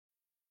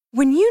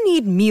When you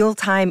need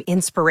mealtime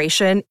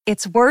inspiration,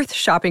 it's worth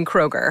shopping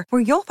Kroger,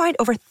 where you'll find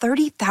over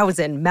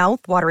 30,000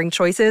 mouth-watering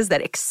choices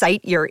that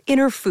excite your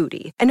inner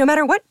foodie. And no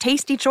matter what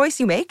tasty choice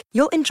you make,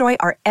 you'll enjoy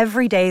our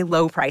everyday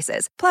low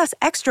prices, plus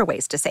extra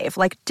ways to save,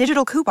 like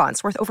digital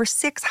coupons worth over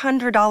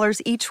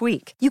 $600 each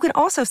week. You can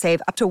also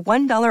save up to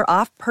 $1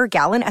 off per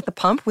gallon at the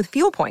pump with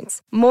fuel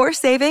points. More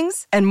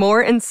savings and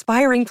more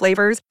inspiring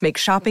flavors make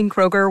shopping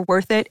Kroger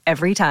worth it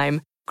every time.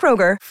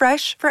 Kroger,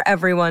 fresh for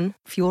everyone.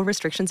 Fuel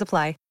restrictions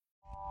apply.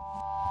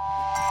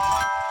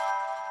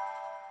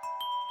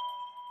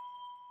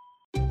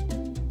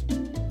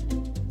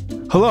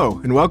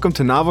 Hello, and welcome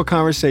to Novel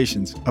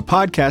Conversations, a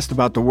podcast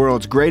about the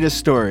world's greatest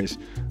stories.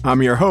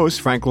 I'm your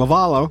host, Frank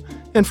Lavallo,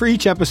 and for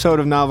each episode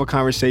of Novel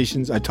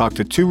Conversations, I talk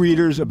to two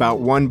readers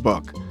about one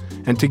book.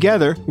 And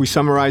together, we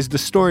summarize the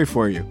story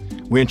for you.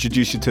 We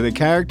introduce you to the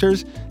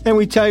characters, and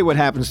we tell you what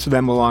happens to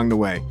them along the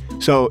way.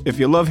 So if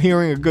you love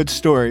hearing a good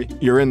story,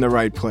 you're in the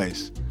right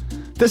place.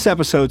 This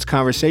episode's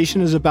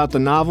conversation is about the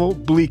novel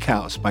Bleak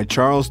House by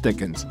Charles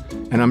Dickens,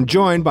 and I'm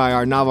joined by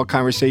our Novel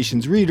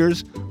Conversations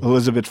readers,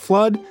 Elizabeth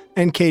Flood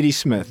and Katie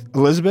Smith.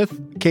 Elizabeth,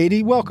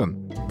 Katie,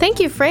 welcome. Thank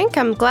you, Frank.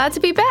 I'm glad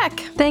to be back.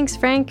 Thanks,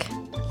 Frank.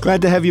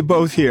 Glad to have you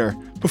both here.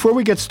 Before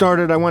we get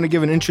started, I want to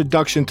give an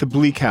introduction to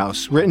Bleak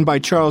House, written by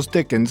Charles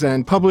Dickens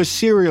and published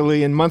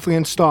serially in monthly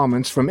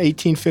installments from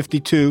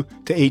 1852 to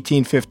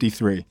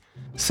 1853.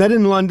 Set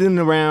in London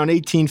around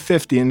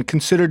 1850 and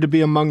considered to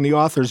be among the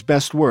author's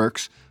best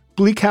works,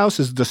 Bleak House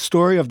is the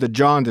story of the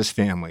Jaundice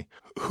family,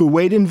 who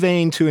wait in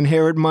vain to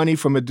inherit money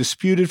from a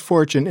disputed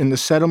fortune in the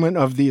settlement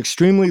of the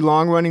extremely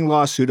long-running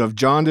lawsuit of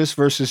Jaundice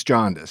versus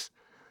Jaundice.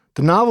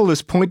 The novel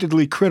is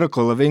pointedly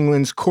critical of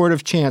England's Court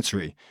of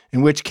Chancery,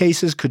 in which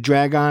cases could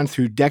drag on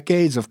through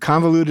decades of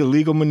convoluted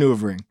legal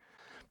maneuvering.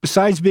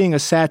 Besides being a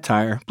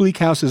satire, Bleak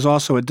House is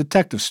also a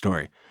detective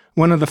story,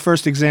 one of the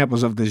first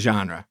examples of the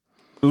genre.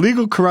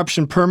 Legal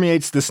corruption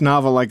permeates this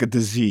novel like a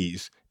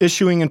disease,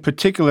 issuing in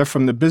particular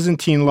from the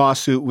Byzantine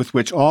lawsuit with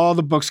which all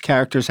the book's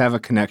characters have a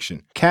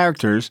connection.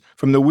 Characters,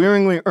 from the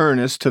wearingly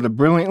earnest to the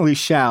brilliantly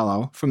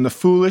shallow, from the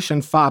foolish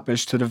and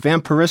foppish to the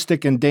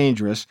vampiristic and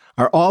dangerous,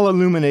 are all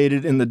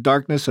illuminated in the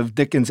darkness of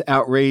Dickens'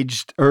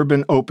 outraged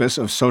urban opus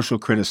of social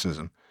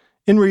criticism.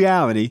 In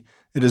reality,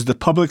 it is the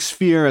public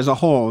sphere as a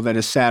whole that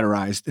is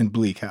satirized in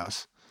Bleak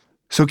House.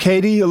 So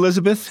Katie,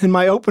 Elizabeth, in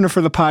my opener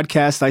for the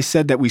podcast, I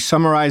said that we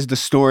summarize the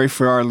story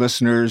for our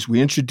listeners, we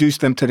introduce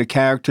them to the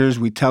characters,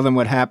 we tell them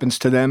what happens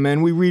to them,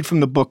 and we read from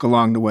the book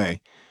along the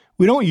way.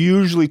 We don't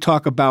usually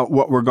talk about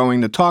what we're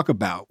going to talk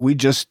about. We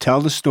just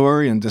tell the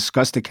story and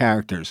discuss the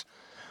characters.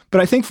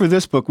 But I think for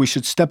this book, we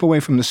should step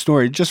away from the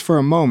story just for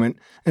a moment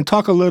and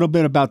talk a little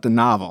bit about the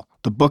novel,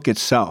 the book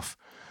itself.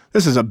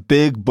 This is a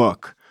big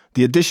book.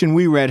 The edition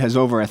we read has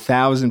over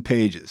 1,000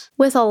 pages.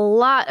 With a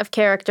lot of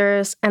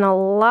characters and a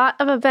lot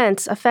of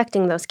events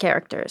affecting those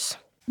characters.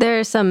 There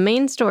are some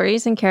main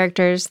stories and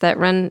characters that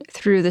run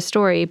through the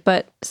story,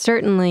 but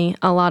certainly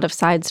a lot of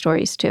side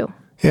stories too.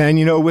 Yeah,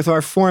 and with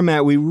our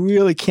format, we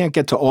really can't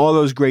get to all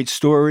those great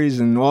stories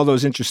and all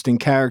those interesting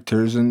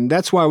characters, and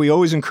that's why we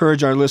always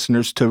encourage our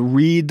listeners to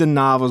read the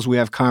novels we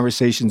have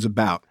conversations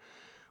about.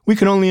 We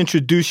can only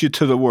introduce you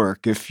to the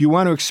work. If you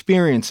want to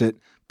experience it,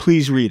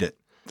 please read it.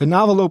 The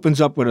novel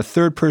opens up with a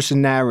third-person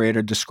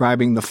narrator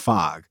describing the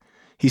fog.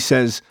 He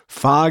says,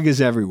 "Fog is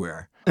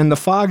everywhere." And the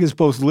fog is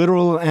both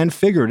literal and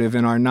figurative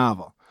in our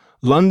novel.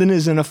 London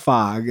is in a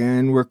fog,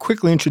 and we're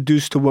quickly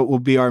introduced to what will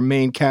be our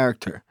main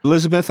character.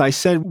 Elizabeth, I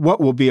said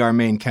what will be our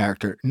main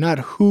character, not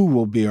who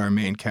will be our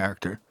main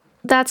character.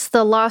 That's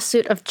the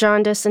lawsuit of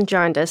Jaundice and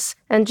Jaundice.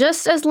 And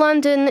just as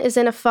London is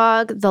in a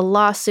fog, the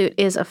lawsuit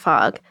is a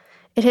fog.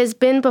 It has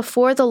been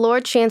before the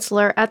Lord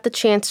Chancellor at the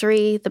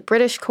Chancery, the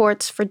British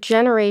courts, for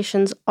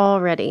generations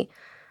already.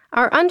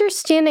 Our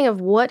understanding of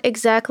what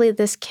exactly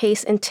this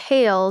case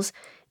entails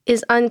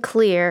is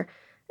unclear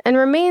and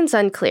remains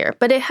unclear,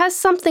 but it has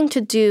something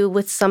to do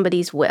with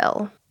somebody's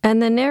will.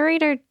 And the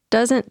narrator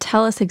doesn't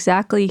tell us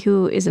exactly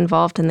who is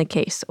involved in the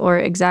case or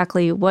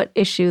exactly what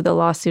issue the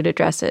lawsuit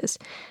addresses.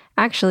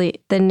 Actually,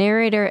 the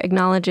narrator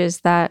acknowledges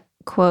that,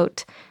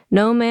 quote,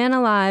 "No man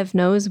alive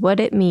knows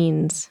what it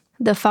means."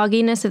 The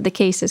fogginess of the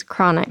case is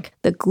chronic.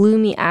 The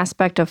gloomy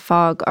aspect of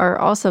fog are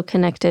also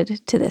connected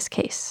to this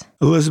case.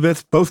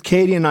 Elizabeth, both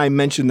Katie and I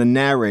mentioned the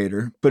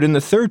narrator, but in the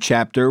third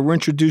chapter, we're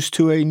introduced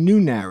to a new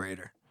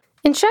narrator.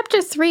 In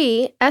Chapter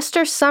 3,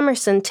 Esther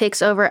Summerson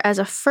takes over as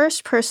a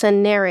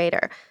first-person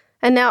narrator.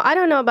 And now, I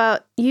don't know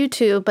about you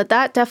two, but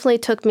that definitely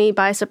took me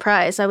by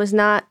surprise. I was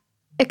not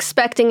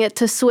expecting it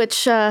to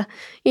switch,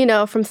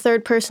 from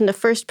third person to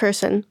first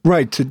person.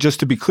 Right. Just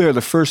to be clear, the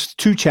first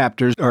two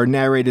chapters are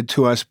narrated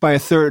to us by a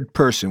third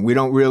person. We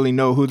don't really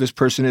know who this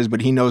person is,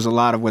 but he knows a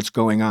lot of what's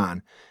going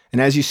on.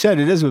 And as you said,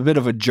 it is a bit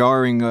of a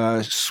jarring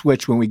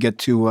switch when we get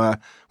to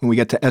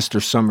Esther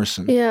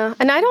Summerson. Yeah,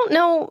 and I don't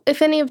know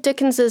if any of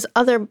Dickens's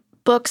other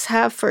books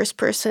have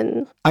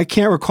first-person. I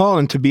can't recall,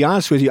 and to be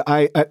honest with you,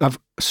 I've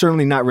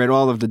certainly not read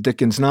all of the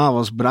Dickens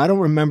novels, but I don't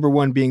remember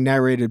one being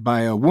narrated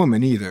by a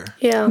woman either.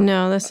 Yeah.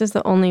 No, this is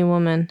the only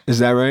woman. Is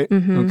that right?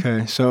 Mm-hmm.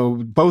 Okay, so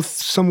both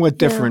somewhat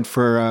different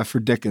for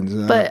Dickens.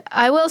 But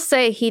I will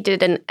say he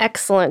did an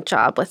excellent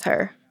job with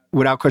her.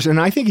 Without question. And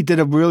I think he did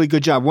a really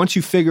good job. Once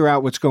you figure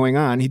out what's going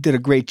on, he did a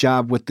great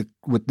job with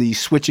the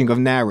switching of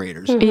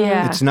narrators. Mm-hmm.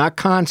 Yeah. It's not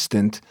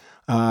constant,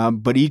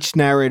 but each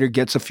narrator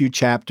gets a few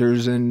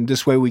chapters, and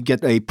this way we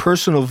get a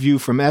personal view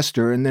from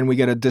Esther, and then we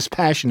get a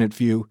dispassionate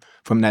view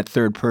from that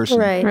third person.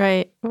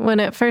 Right.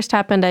 When it first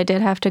happened, I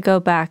did have to go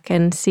back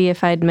and see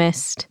if I'd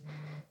missed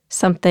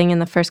something in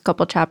the first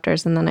couple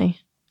chapters, and then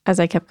as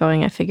I kept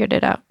going, I figured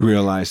it out.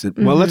 Realized it.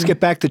 Well, let's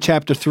get back to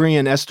chapter 3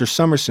 and Esther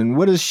Summerson.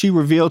 What does she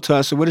reveal to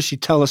us, or what does she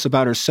tell us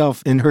about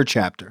herself in her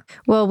chapter?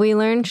 Well, we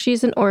learned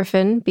she's an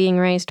orphan being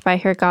raised by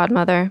her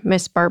godmother,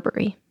 Miss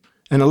Barbary.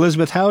 And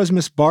Elizabeth, how is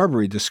Miss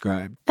Barbary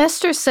described?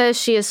 Esther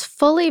says she is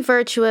fully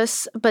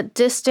virtuous, but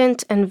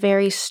distant and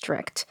very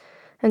strict.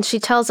 And she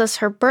tells us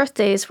her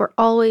birthdays were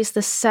always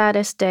the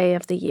saddest day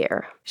of the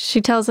year. She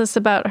tells us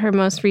about her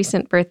most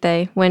recent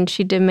birthday when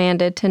she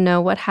demanded to know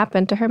what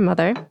happened to her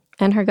mother.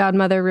 And her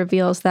godmother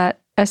reveals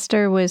that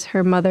Esther was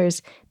her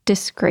mother's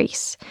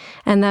disgrace,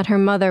 and that her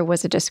mother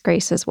was a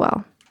disgrace as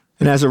well.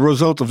 And as a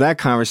result of that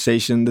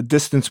conversation, the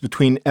distance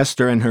between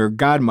Esther and her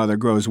godmother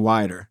grows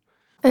wider.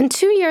 And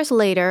 2 years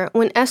later,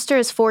 when Esther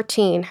is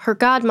 14, her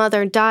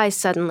godmother dies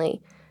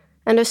suddenly,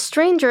 and a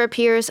stranger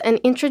appears and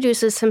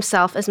introduces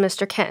himself as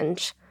Mr.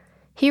 Kenge.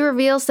 He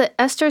reveals that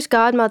Esther's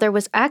godmother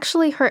was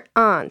actually her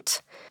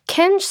aunt.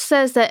 Kenge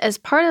says that as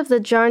part of the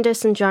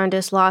Jarndyce and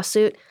Jarndyce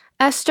lawsuit,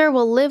 Esther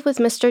will live with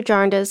Mr.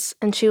 Jarndyce,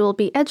 and she will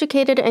be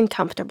educated and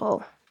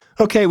comfortable.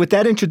 Okay, with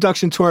that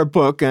introduction to our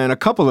book and a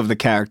couple of the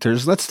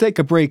characters, let's take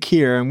a break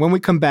here, and when we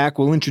come back,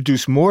 we'll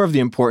introduce more of the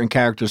important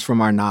characters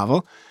from our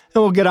novel,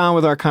 and we'll get on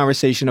with our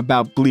conversation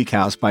about Bleak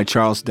House by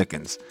Charles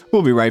Dickens.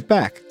 We'll be right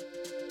back.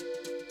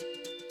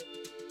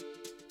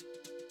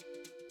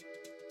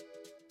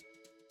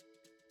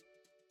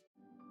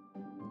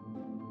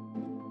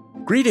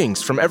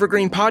 Greetings from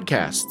Evergreen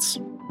Podcasts.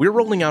 We're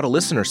rolling out a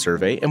listener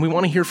survey, and we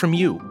want to hear from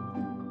you.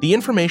 The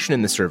information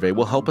in the survey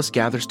will help us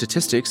gather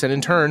statistics and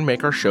in turn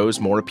make our shows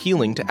more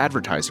appealing to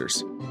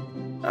advertisers.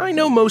 I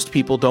know most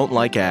people don't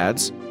like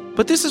ads,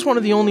 but this is one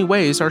of the only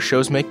ways our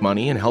shows make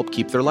money and help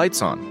keep their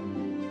lights on.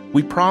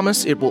 We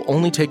promise it will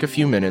only take a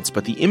few minutes,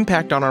 but the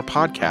impact on our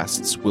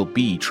podcasts will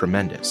be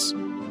tremendous.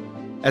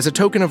 As a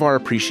token of our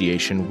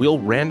appreciation, we'll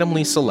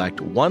randomly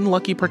select one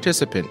lucky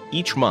participant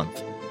each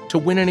month to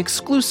win an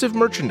exclusive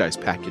merchandise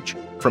package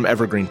from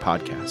Evergreen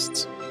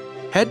Podcasts.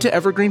 Head to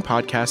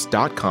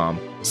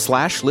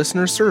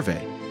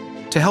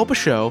evergreenpodcast.com/listenersurvey to help a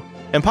show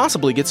and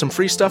possibly get some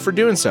free stuff for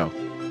doing so.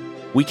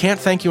 We can't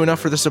thank you enough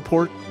for the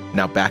support.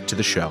 Now back to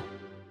the show.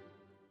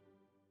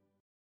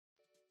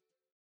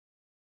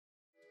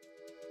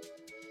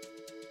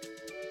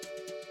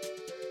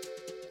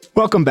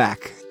 Welcome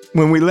back.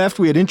 When we left,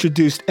 we had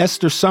introduced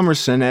Esther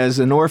Summerson as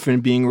an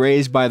orphan being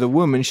raised by the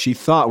woman she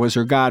thought was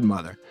her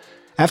godmother.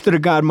 After the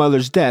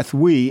godmother's death,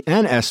 we,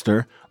 and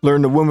Esther,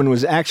 learned the woman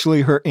was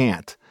actually her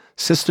aunt,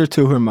 sister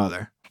to her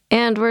mother.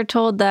 And we're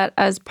told that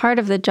as part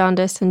of the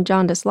Jarndyce and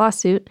Jarndyce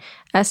lawsuit,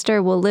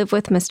 Esther will live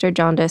with Mr.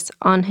 Jarndyce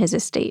on his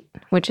estate,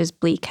 which is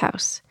Bleak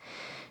House.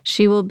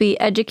 She will be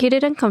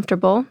educated and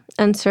comfortable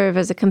and serve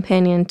as a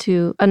companion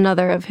to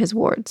another of his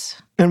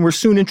wards. And we're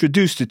soon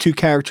introduced to two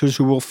characters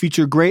who will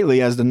feature greatly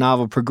as the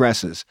novel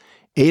progresses,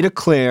 Ada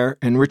Clare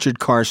and Richard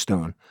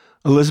Carstone.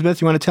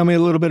 Elizabeth, you want to tell me a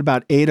little bit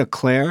about Ada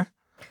Clare?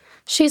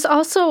 She's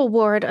also a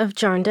ward of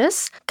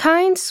Jarndyce.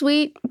 Kind,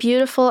 sweet,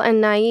 beautiful,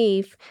 and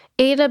naive,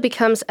 Ada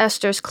becomes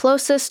Esther's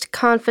closest,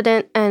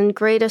 confident, and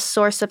greatest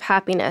source of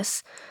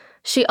happiness.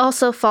 She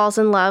also falls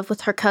in love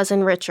with her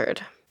cousin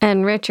Richard.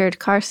 And Richard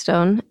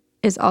Carstone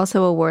is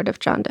also a ward of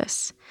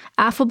Jarndyce.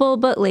 Affable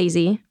but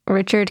lazy,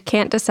 Richard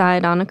can't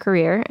decide on a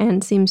career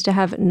and seems to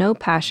have no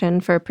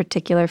passion for a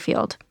particular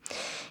field.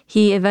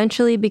 He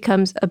eventually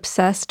becomes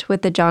obsessed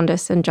with the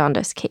Jarndyce and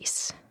Jarndyce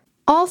case.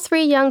 All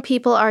three young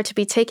people are to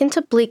be taken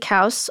to Bleak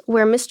House,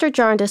 where Mr.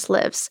 Jarndyce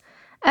lives.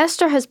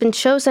 Esther has been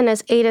chosen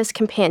as Ada's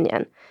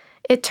companion.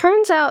 It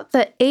turns out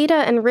that Ada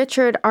and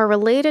Richard are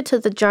related to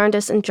the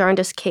Jarndyce and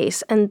Jarndyce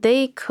case, and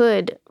they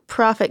could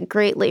profit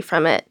greatly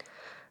from it.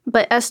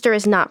 But Esther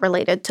is not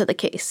related to the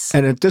case.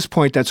 And at this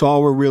point, that's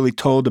all we're really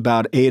told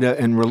about Ada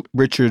and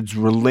Richard's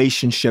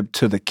relationship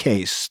to the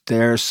case.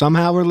 They're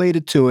somehow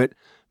related to it,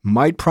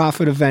 might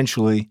profit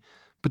eventually,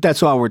 but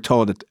that's all we're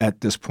told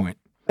at this point.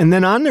 And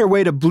then on their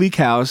way to Bleak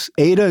House,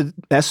 Ada,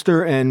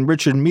 Esther, and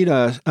Richard meet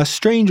a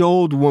strange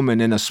old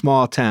woman in a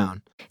small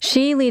town.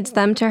 She leads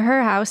them to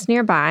her house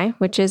nearby,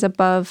 which is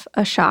above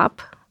a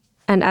shop.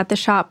 And at the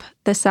shop,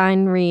 the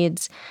sign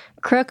reads,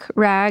 Crook,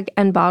 Rag,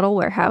 and Bottle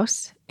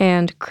Warehouse,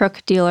 and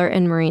Crook Dealer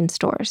in Marine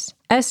Stores.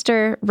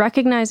 Esther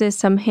recognizes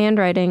some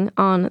handwriting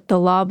on the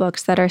law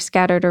books that are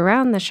scattered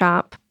around the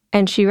shop,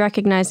 and she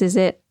recognizes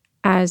it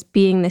as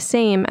being the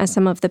same as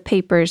some of the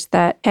papers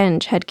that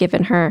Kenge had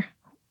given her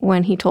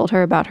when he told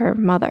her about her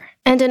mother.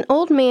 And an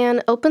old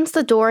man opens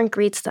the door and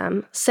greets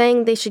them,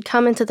 saying they should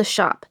come into the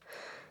shop.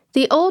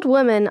 The old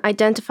woman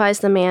identifies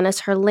the man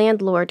as her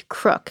landlord,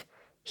 Crook.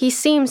 He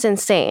seems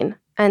insane,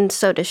 and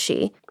so does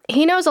she.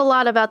 He knows a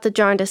lot about the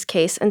Jarndyce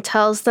case and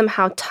tells them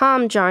how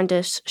Tom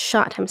Jarndyce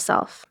shot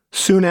himself.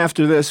 Soon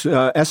after this,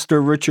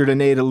 Esther, Richard,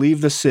 and Ada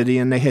leave the city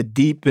and they head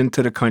deep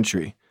into the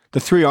country. The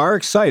three are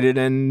excited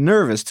and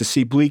nervous to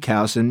see Bleak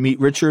House and meet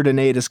Richard and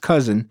Ada's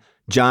cousin,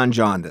 John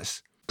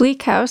Jarndyce.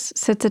 Bleak House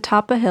sits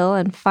atop a hill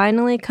and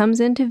finally comes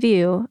into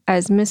view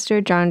as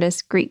Mr.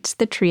 Jarndyce greets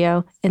the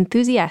trio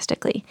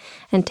enthusiastically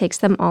and takes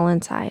them all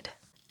inside.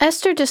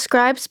 Esther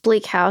describes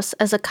Bleak House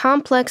as a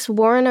complex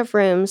warren of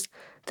rooms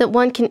that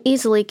one can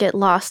easily get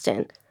lost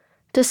in.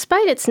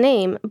 Despite its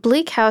name,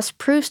 Bleak House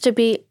proves to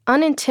be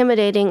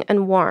unintimidating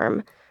and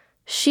warm.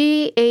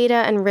 She, Ada,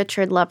 and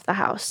Richard love the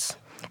house.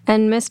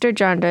 And Mr.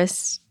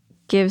 Jarndyce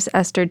gives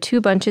Esther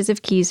 2 bunches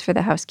of keys for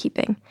the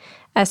housekeeping.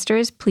 Esther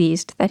is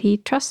pleased that he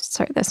trusts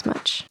her this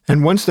much.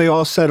 And once they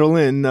all settle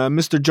in,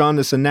 Mr.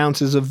 Jarndyce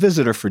announces a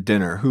visitor for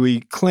dinner who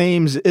he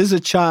claims is a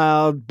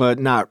child, but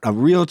not a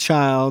real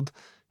child.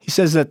 He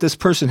says that this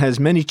person has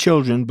many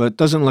children, but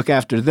doesn't look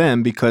after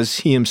them because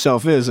he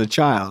himself is a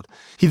child.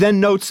 He then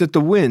notes that the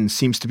wind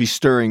seems to be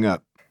stirring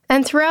up.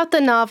 And throughout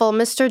the novel,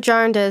 Mr.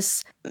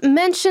 Jarndyce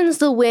mentions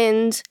the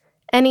wind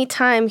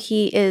anytime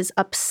he is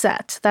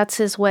upset. That's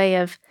his way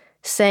of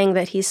saying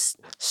that he's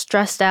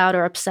stressed out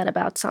or upset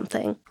about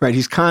something. Right,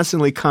 he's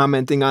constantly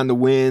commenting on the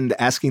wind,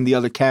 asking the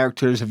other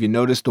characters, have you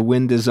noticed the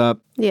wind is up?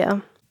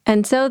 Yeah.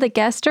 And so the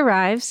guest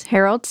arrives,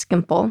 Harold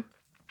Skimpole.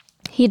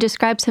 He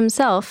describes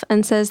himself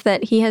and says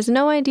that he has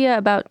no idea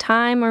about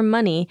time or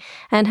money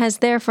and has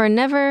therefore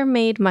never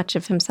made much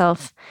of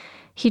himself.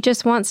 He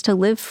just wants to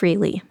live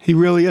freely. He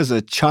really is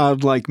a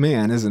childlike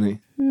man, isn't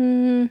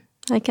he?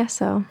 I guess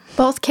so.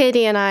 Both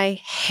Katie and I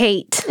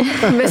hate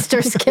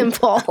Mr.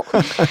 Skimpole.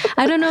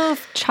 I don't know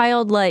if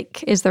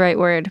childlike is the right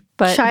word,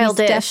 but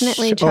Childish. He's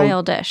definitely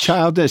childish.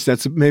 Childish.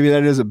 Maybe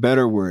that is a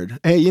better word.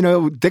 Hey,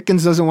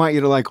 Dickens doesn't want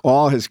you to like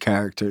all his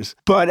characters,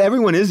 but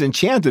everyone is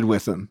enchanted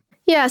with him.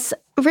 Yes,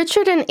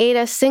 Richard and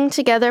Ada sing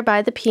together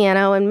by the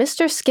piano, and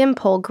Mr.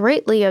 Skimpole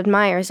greatly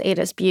admires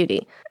Ada's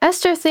beauty.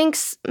 Esther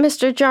thinks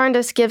Mr.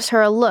 Jarndyce gives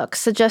her a look,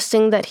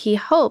 suggesting that he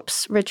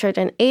hopes Richard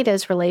and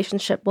Ada's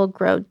relationship will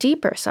grow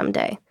deeper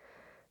someday.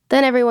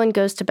 Then everyone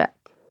goes to bed.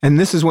 And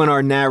this is when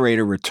our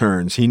narrator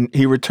returns.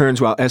 He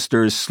returns while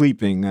Esther is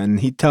sleeping, and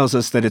he tells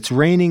us that it's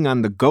raining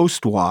on the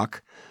Ghost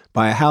Walk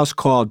by a house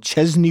called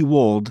Chesney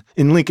Wold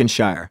in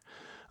Lincolnshire.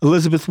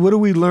 Elizabeth, what do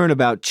we learn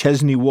about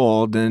Chesney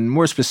Wold, and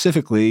more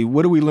specifically,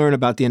 what do we learn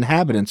about the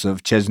inhabitants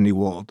of Chesney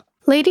Wold?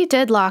 Lady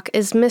Dedlock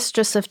is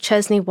mistress of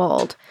Chesney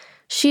Wold.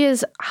 She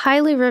is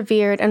highly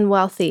revered and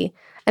wealthy,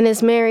 and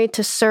is married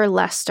to Sir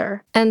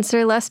Leicester. And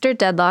Sir Leicester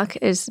Dedlock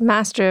is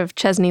master of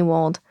Chesney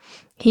Wold.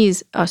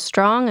 He's a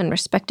strong and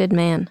respected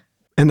man.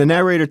 And the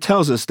narrator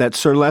tells us that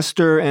Sir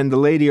Leicester and the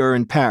lady are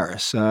in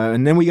Paris.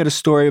 And then we get a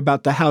story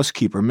about the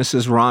housekeeper,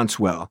 Mrs.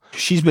 Rouncewell.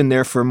 She's been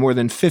there for more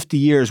than 50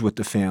 years with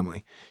the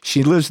family.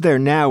 She lives there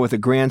now with a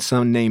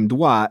grandson named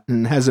Watt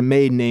and has a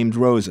maid named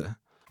Rosa.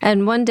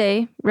 And one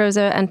day,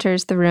 Rosa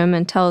enters the room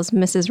and tells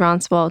Mrs.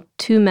 Rouncewell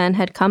 2 men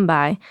had come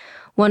by,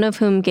 one of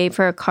whom gave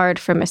her a card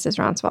for Mrs.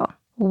 Rouncewell.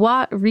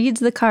 Watt reads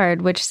the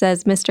card, which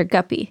says Mr.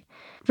 Guppy.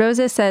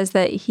 Rosa says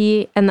that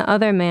he and the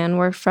other man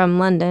were from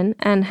London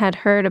and had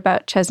heard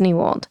about Chesney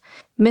Wold.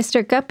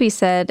 Mr. Guppy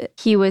said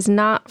he was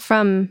not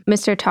from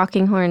Mr.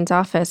 Talkinghorn's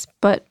office,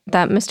 but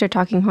that Mr.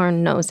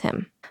 Talkinghorn knows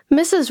him.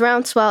 Mrs.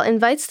 Rouncewell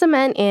invites the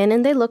men in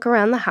and they look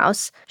around the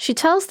house. She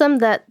tells them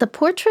that the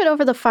portrait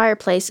over the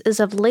fireplace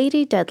is of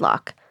Lady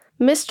Dedlock.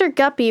 Mr.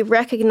 Guppy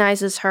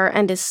recognizes her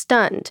and is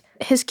stunned.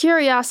 His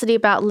curiosity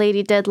about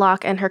Lady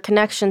Dedlock and her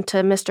connection to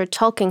Mr.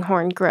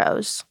 Tulkinghorn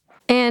grows.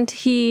 And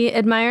he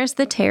admires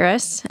the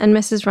terrace, and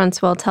Mrs.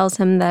 Rouncewell tells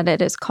him that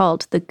it is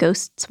called the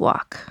Ghost's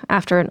Walk,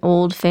 after an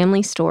old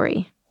family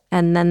story.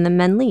 And then the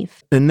men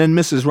leave. And then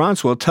Mrs.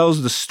 Rouncewell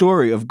tells the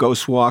story of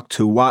Ghost's Walk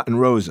to Watt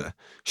and Rosa.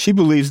 She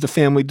believes the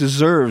family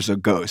deserves a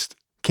ghost.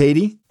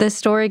 Katie? The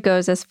story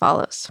goes as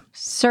follows.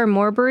 Sir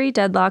Morbury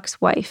Dedlock's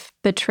wife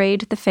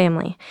betrayed the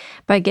family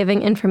by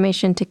giving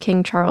information to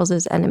King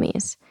Charles's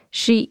enemies.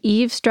 She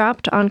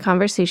eavesdropped on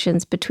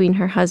conversations between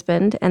her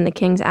husband and the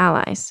king's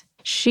allies.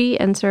 She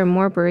and Sir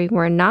Morbury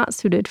were not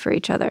suited for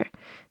each other.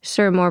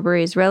 Sir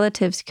Morbury's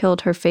relatives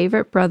killed her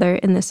favorite brother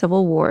in the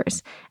civil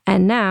wars,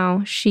 and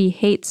now she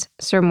hates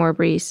Sir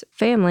Morbury's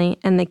family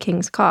and the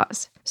king's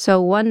cause.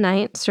 So one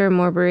night, Sir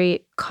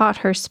Morbury caught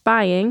her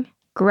spying,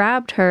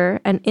 grabbed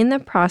her, and in the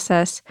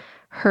process,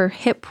 her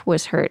hip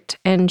was hurt,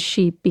 and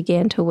she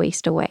began to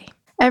waste away.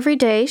 Every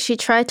day, she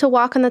tried to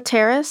walk on the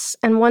terrace,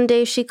 and one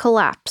day she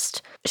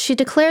collapsed. She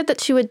declared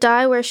that she would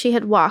die where she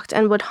had walked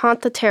and would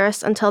haunt the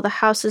terrace until the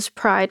house's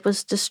pride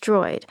was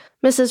destroyed.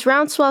 Mrs.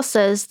 Rouncewell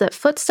says that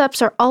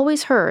footsteps are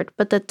always heard,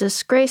 but that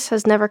disgrace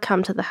has never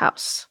come to the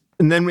house.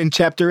 And then in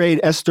Chapter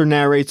 8, Esther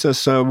narrates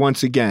us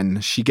once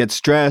again. She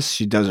gets dressed,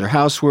 she does her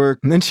housework,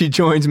 and then she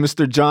joins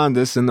Mr.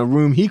 Jarndyce in the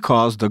room he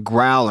calls the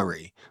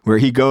growlery, where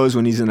he goes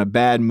when he's in a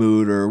bad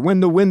mood or when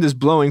the wind is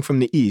blowing from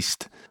the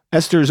east.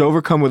 Esther is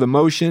overcome with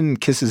emotion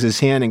and kisses his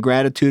hand in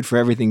gratitude for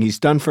everything he's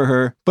done for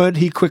her, but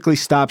he quickly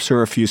stops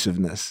her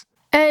effusiveness.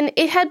 And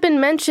it had been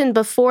mentioned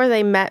before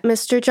they met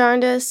Mr.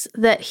 Jarndyce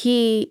that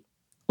he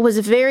was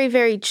very,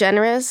 very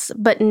generous,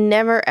 but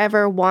never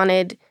ever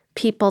wanted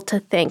people to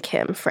thank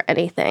him for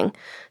anything.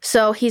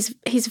 So he's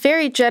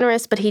very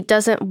generous, but he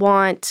doesn't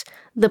want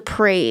the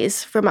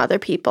praise from other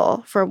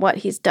people for what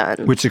he's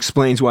done. Which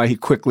explains why he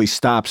quickly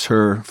stops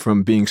her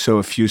from being so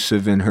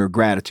effusive in her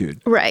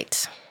gratitude.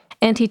 Right.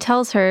 And he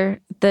tells her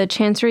the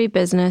chancery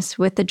business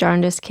with the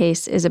Jarndyce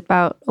case is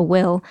about a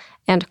will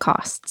and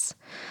costs.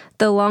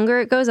 The longer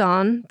it goes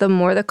on, the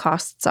more the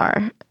costs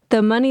are.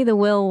 The money the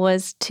will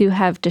was to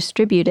have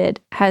distributed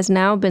has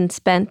now been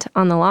spent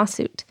on the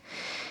lawsuit.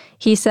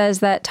 He says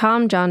that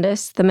Tom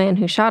Jarndyce, the man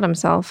who shot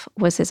himself,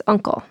 was his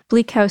uncle.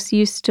 Bleak House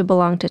used to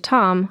belong to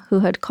Tom, who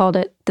had called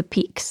it the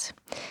Peaks.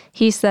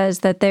 He says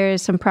that there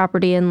is some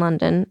property in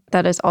London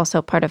that is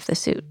also part of the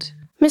suit.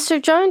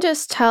 Mr.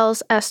 Jarndyce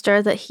tells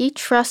Esther that he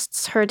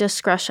trusts her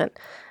discretion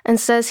and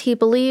says he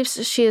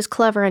believes she is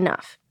clever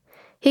enough.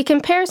 He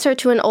compares her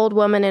to an old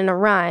woman in a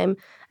rhyme,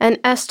 and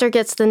Esther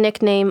gets the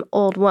nickname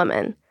Old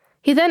Woman.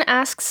 He then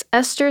asks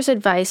Esther's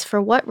advice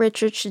for what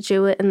Richard should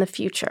do in the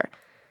future.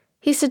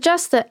 He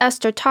suggests that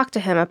Esther talk to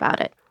him about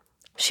it.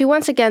 She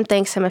once again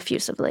thanks him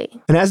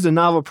effusively. And as the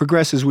novel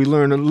progresses, we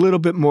learn a little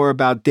bit more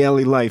about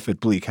daily life at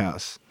Bleak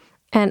House.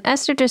 And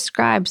Esther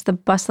describes the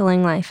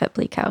bustling life at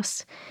Bleak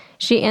House.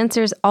 She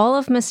answers all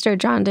of Mr.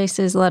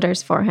 Jarndyce's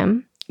letters for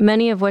him,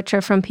 many of which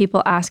are from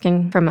people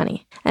asking for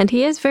money. And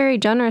he is very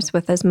generous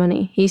with his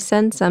money. He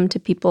sends some to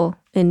people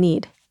in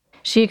need.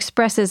 She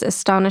expresses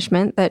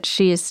astonishment that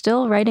she is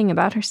still writing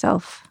about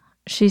herself.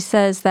 She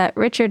says that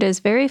Richard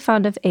is very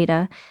fond of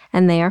Ada,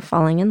 and they are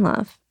falling in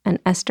love, and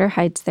Esther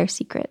hides their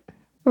secret.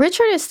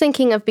 Richard is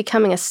thinking of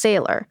becoming a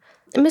sailor.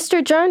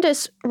 Mr.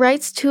 Jarndyce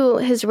writes to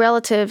his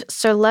relative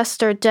Sir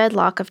Leicester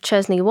Dedlock of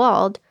Chesney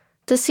Wold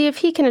to see if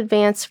he can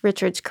advance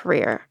Richard's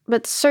career,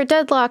 but Sir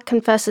Dedlock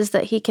confesses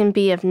that he can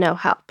be of no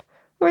help.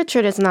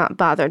 Richard is not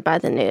bothered by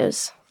the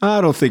news.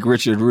 I don't think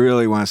Richard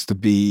really wants to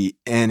be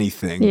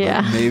anything.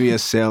 Yeah. But maybe a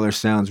sailor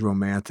sounds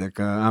romantic.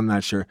 I'm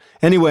not sure.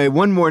 Anyway,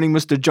 one morning,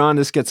 Mr.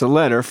 Jarndyce gets a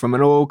letter from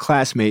an old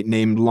classmate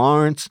named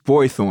Lawrence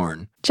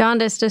Boythorn.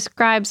 Jarndyce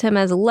describes him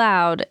as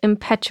loud,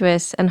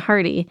 impetuous, and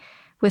hearty,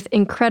 with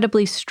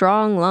incredibly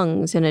strong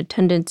lungs and a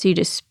tendency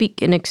to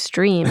speak in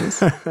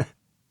extremes.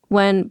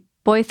 When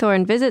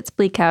Boythorn visits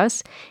Bleak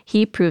House,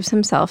 he proves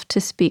himself to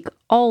speak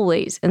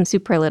always in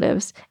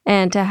superlatives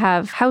and to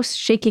have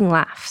house-shaking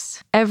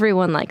laughs.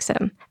 Everyone likes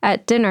him.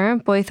 At dinner,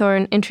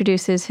 Boythorn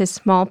introduces his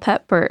small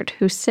pet bird,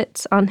 who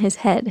sits on his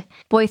head.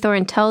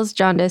 Boythorn tells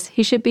Jarndyce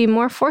he should be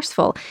more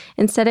forceful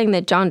in setting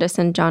the Jarndyce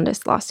and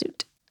Jarndyce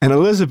lawsuit. And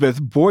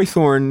Elizabeth,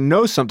 Boythorn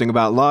knows something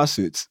about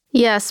lawsuits.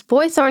 Yes,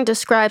 Boythorn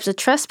describes a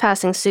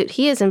trespassing suit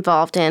he is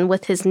involved in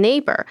with his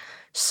neighbor,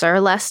 Sir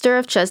Leicester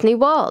of Chesney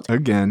Wold.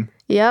 Again.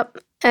 Yep.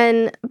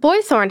 And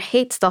Boythorn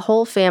hates the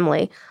whole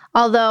family,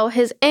 although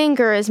his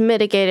anger is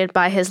mitigated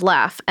by his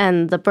laugh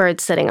and the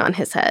bird sitting on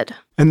his head.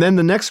 And then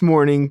the next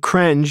morning,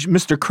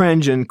 Mr.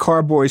 Crenge and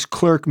Carboy's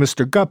clerk,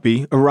 Mr.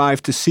 Guppy,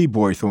 arrive to see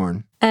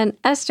Boythorn. And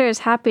Esther is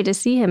happy to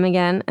see him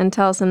again and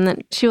tells him that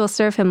she will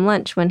serve him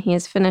lunch when he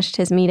has finished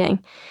his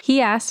meeting. He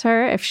asks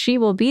her if she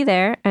will be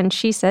there, and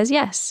she says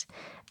yes.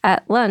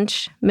 At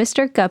lunch,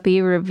 Mr.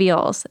 Guppy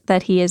reveals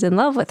that he is in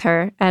love with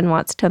her and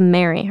wants to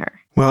marry her.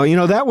 Well,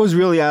 that was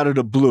really out of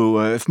the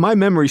blue. If my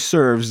memory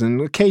serves, and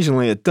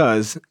occasionally it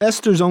does,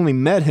 Esther's only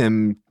met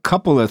him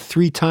a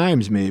 3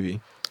 times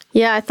maybe.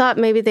 Yeah, I thought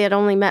maybe they had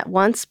only met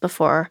once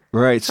before.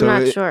 Right, so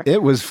I'm not sure.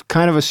 It was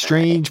kind of a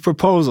strange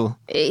proposal.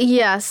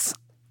 Yes.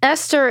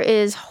 Esther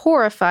is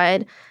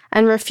horrified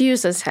and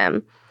refuses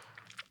him.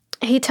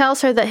 He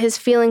tells her that his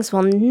feelings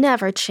will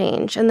never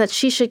change and that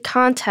she should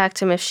contact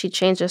him if she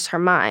changes her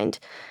mind.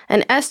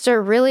 And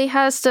Esther really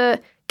has to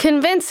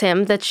convince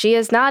him that she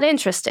is not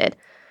interested.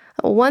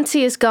 Once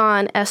he is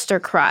gone, Esther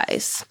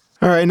cries.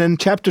 All right, and then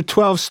chapter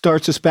 12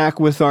 starts us back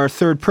with our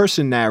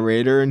third-person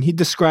narrator, and he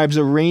describes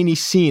a rainy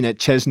scene at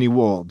Chesney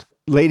Wold.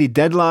 Lady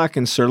Dedlock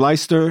and Sir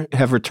Leicester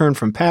have returned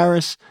from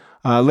Paris.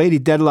 Lady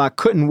Dedlock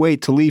couldn't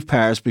wait to leave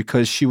Paris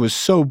because she was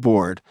so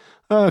bored.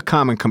 A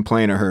common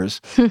complaint of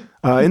hers.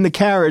 In the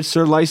carriage,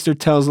 Sir Leicester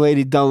tells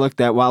Lady Dedlock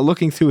that while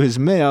looking through his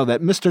mail,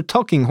 that Mr.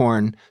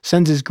 Tulkinghorn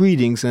sends his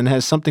greetings and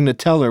has something to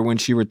tell her when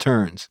she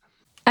returns.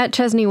 At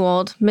Chesney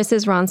Wold,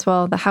 Mrs.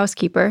 Ronswell, the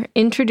housekeeper,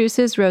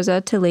 introduces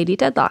Rosa to Lady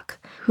Dedlock,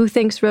 who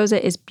thinks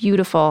Rosa is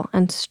beautiful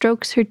and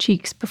strokes her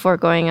cheeks before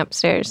going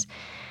upstairs.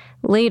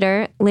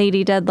 Later,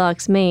 Lady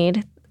Dedlock's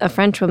maid, a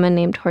Frenchwoman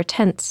named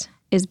Hortense,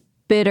 is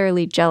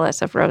bitterly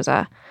jealous of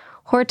Rosa.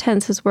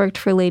 Hortense has worked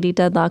for Lady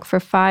Dedlock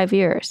for 5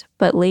 years,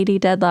 but Lady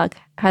Dedlock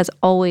has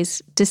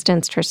always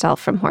distanced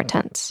herself from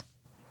Hortense.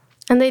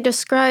 And they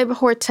describe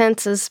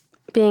Hortense as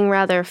being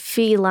rather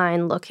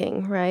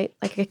feline-looking, right?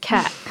 Like a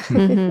cat.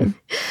 Mm-hmm.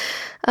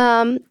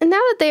 And now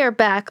that they are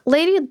back,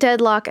 Lady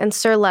Dedlock and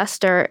Sir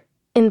Leicester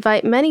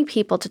invite many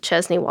people to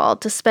Chesney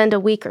Wold to spend a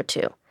week or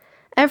two.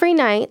 Every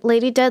night,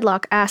 Lady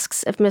Dedlock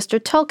asks if Mr.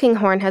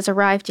 Tulkinghorn has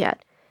arrived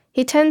yet.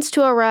 He tends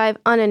to arrive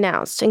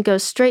unannounced and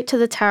goes straight to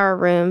the tower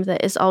room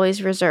that is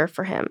always reserved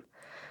for him.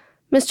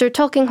 Mr.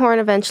 Tulkinghorn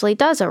eventually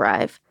does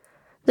arrive.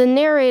 The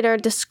narrator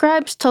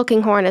describes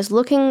Tulkinghorn as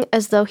looking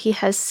as though he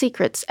has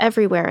secrets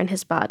everywhere in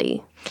his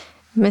body.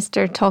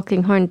 Mr.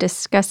 Tulkinghorn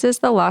discusses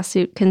the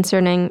lawsuit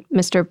concerning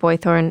Mr.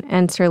 Boythorn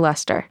and Sir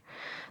Leicester.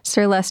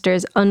 Sir Leicester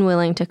is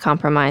unwilling to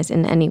compromise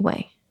in any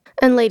way.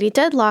 And Lady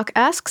Dedlock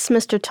asks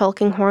Mr.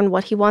 Tulkinghorn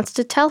what he wants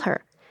to tell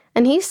her,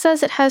 and he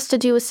says it has to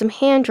do with some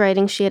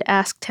handwriting she had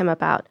asked him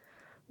about.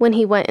 When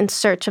he went in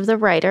search of the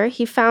writer,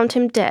 he found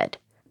him dead.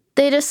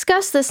 They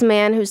discuss this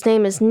man whose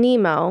name is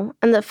Nemo,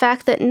 and the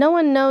fact that no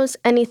one knows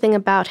anything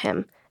about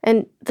him.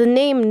 And the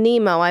name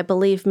Nemo, I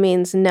believe,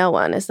 means no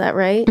one. Is that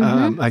right?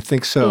 I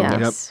think so.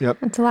 Yes. Yep.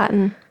 It's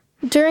Latin.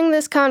 During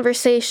this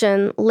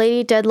conversation,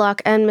 Lady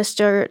Dedlock and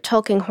Mr.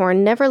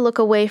 Tulkinghorn never look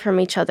away from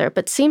each other,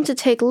 but seem to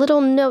take little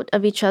note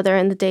of each other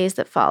in the days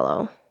that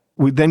follow.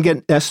 We then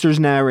get Esther's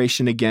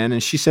narration again,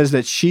 and she says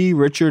that she,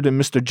 Richard, and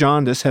Mr.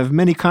 Jarndyce have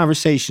many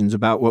conversations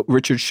about what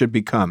Richard should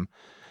become.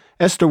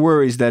 Esther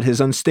worries that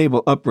his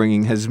unstable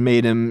upbringing has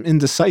made him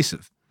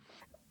indecisive.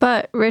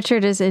 But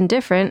Richard is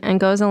indifferent and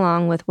goes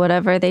along with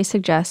whatever they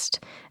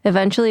suggest,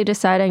 eventually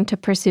deciding to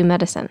pursue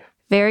medicine.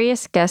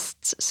 Various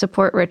guests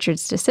support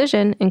Richard's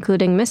decision,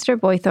 including Mr.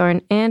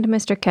 Boythorn and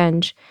Mr.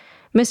 Kenge.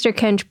 Mr.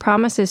 Kenge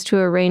promises to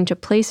arrange a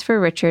place for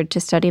Richard to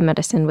study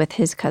medicine with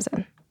his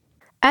cousin.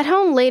 At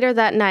home later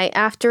that night,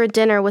 after a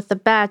dinner with the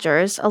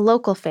Badgers, a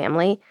local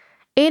family,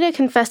 Ada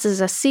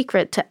confesses a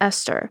secret to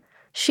Esther.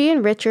 She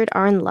and Richard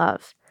are in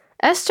love.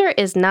 Esther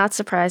is not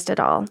surprised at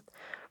all.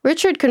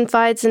 Richard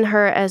confides in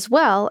her as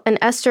well, and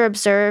Esther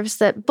observes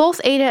that both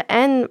Ada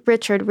and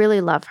Richard really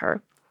love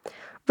her.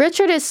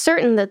 Richard is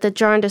certain that the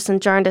Jarndyce and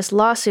Jarndyce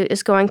lawsuit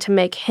is going to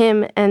make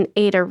him and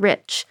Ada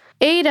rich.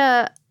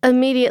 Ada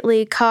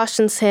immediately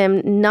cautions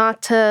him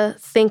not to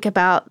think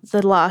about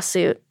the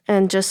lawsuit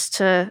and just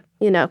to,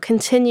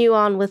 continue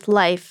on with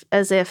life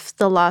as if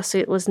the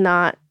lawsuit was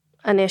not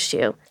an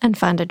issue. And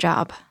find a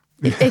job.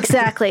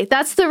 Exactly.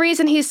 That's the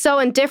reason he's so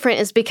indifferent,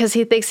 is because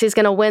he thinks he's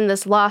going to win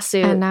this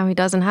lawsuit. And now he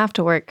doesn't have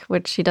to work,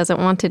 which he doesn't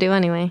want to do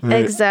anyway.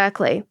 Right.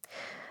 Exactly.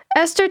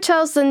 Esther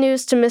tells the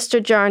news to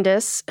Mr.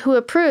 Jarndyce, who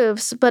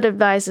approves but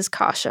advises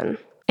caution.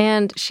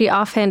 And she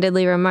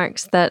offhandedly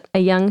remarks that a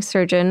young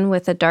surgeon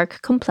with a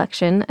dark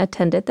complexion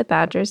attended the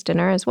Badgers'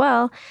 dinner as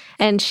well,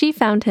 and she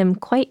found him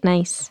quite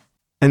nice.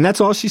 And that's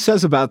all she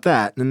says about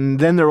that. And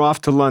then they're off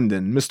to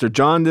London. Mr.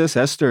 Jarndyce,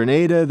 Esther, and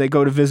Ada, they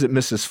go to visit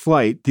Mrs.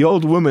 Flight, the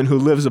old woman who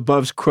lives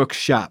above Crook's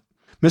shop.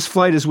 Miss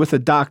Flight is with a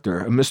doctor,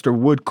 a Mr.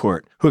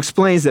 Woodcourt, who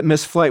explains that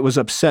Miss Flight was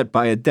upset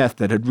by a death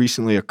that had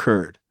recently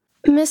occurred.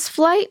 Miss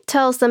Flight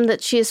tells them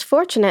that she is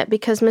fortunate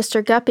because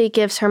Mr. Guppy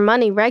gives her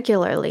money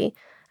regularly,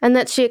 and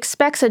that she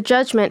expects a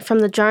judgment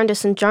from the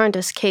Jarndyce and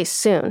Jarndyce case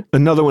soon.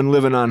 Another one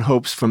living on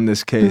hopes from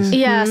this case.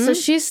 Yeah, so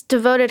she's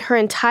devoted her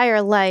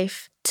entire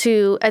life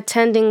to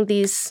attending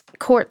these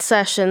court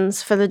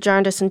sessions for the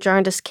Jarndyce and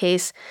Jarndyce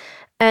case,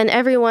 and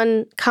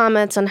everyone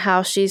comments on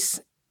how she's,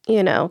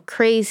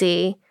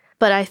 crazy,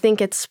 but I think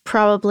it's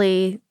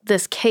probably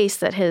this case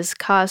that has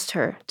caused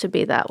her to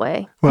be that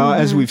way. Well,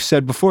 as we've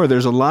said before,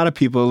 there's a lot of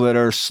people that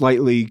are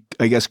slightly,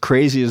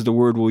 crazy is the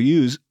word we'll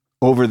use,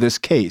 over this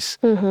case,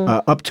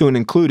 up to and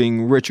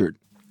including Richard.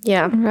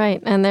 Yeah.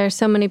 Right. And there's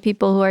so many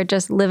people who are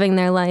just living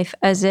their life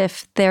as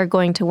if they're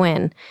going to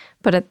win.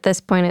 But at this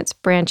point, it's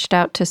branched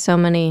out to so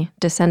many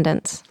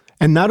descendants.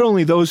 And not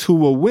only those who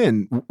will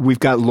win, we've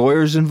got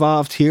lawyers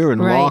involved here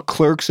and law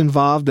clerks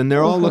involved, and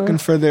they're all looking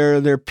for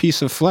their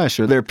piece of flesh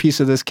or their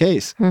piece of this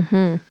case.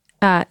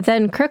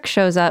 Then Crook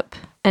shows up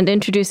and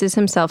introduces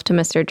himself to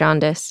Mr.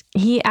 Jarndyce.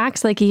 He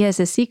acts like he has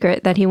a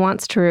secret that he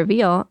wants to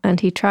reveal, and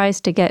he tries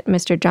to get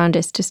Mr.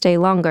 Jarndyce to stay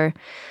longer.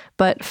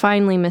 But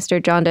finally,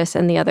 Mr. Jarndyce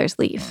and the others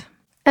leave.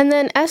 And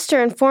then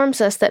Esther informs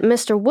us that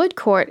Mr.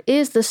 Woodcourt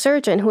is the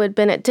surgeon who had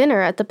been at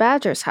dinner at the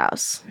Badger's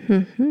house.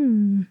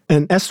 And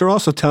Esther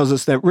also tells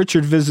us that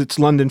Richard visits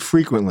London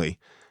frequently.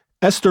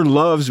 Esther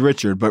loves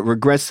Richard, but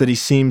regrets that he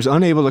seems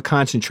unable to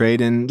concentrate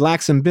and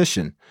lacks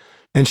ambition.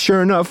 And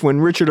sure enough,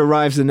 when Richard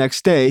arrives the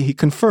next day, he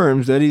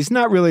confirms that he's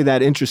not really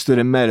that interested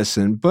in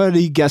medicine, but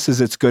he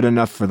guesses it's good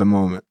enough for the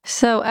moment.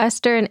 So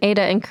Esther and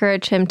Ada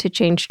encourage him to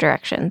change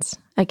directions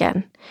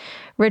again.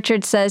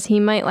 Richard says he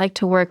might like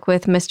to work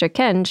with Mr.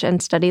 Kenge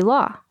and study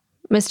law.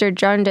 Mr.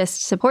 Jarndyce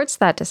supports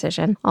that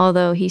decision,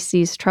 although he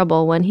sees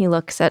trouble when he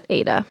looks at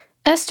Ada.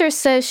 Esther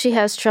says she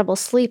has trouble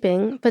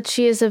sleeping, but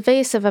she is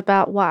evasive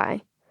about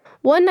why.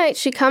 One night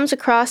she comes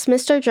across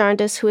Mr.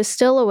 Jarndyce, who is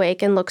still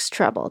awake and looks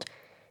troubled.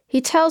 He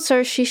tells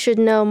her she should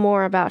know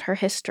more about her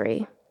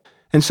history.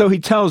 And so he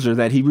tells her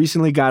that he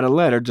recently got a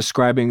letter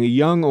describing a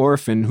young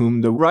orphan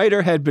whom the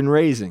writer had been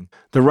raising.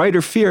 The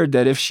writer feared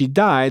that if she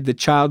died, the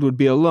child would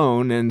be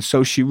alone, and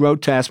so she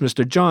wrote to ask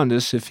Mr.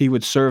 Jarndyce if he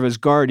would serve as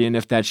guardian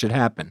if that should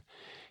happen.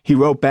 He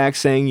wrote back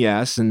saying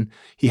yes, and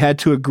he had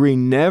to agree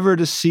never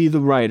to see the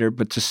writer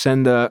but to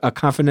send a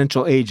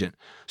confidential agent.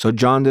 So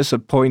Jarndyce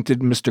appointed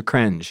Mr.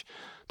 Kenge.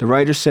 The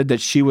writer said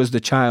that she was the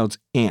child's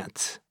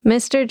aunt.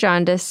 Mr.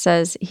 Jaundice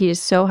says he is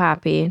so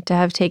happy to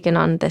have taken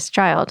on this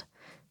child,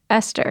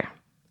 Esther.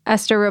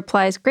 Esther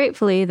replies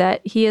gratefully that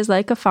he is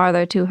like a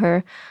father to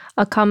her,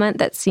 a comment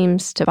that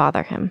seems to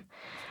bother him.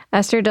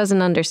 Esther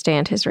doesn't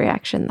understand his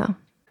reaction, though.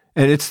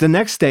 And it's the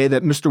next day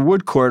that Mr.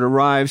 Woodcourt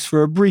arrives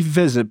for a brief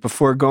visit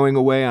before going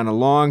away on a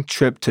long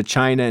trip to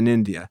China and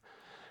India.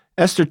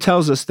 Esther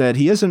tells us that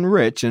he isn't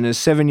rich and is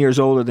 7 years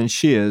older than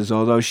she is,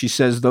 although she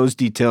says those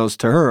details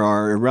to her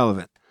are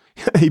irrelevant.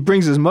 He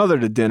brings his mother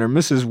to dinner,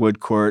 Mrs.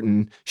 Woodcourt,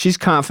 and she's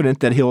confident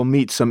that he'll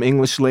meet some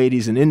English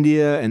ladies in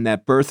India and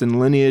that birth and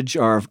lineage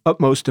are of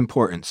utmost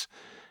importance.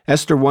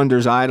 Esther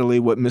wonders idly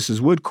what Mrs.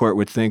 Woodcourt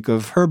would think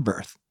of her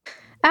birth.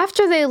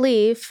 After they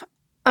leave,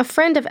 a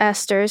friend of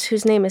Esther's,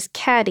 whose name is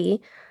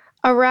Caddy,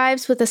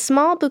 arrives with a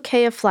small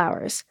bouquet of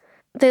flowers.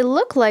 They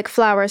look like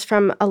flowers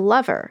from a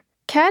lover.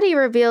 Caddy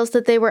reveals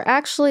that they were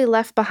actually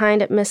left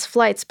behind at Miss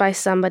Flight's by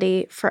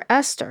somebody for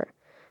Esther.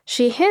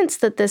 She hints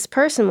that this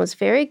person was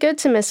very good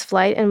to Miss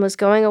Flight and was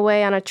going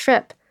away on a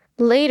trip.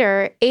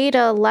 Later,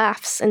 Ada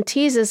laughs and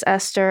teases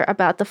Esther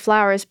about the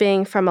flowers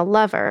being from a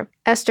lover.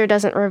 Esther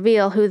doesn't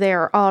reveal who they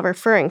are all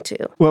referring to.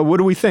 Well, what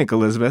do we think,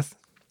 Elizabeth?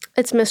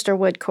 It's Mr.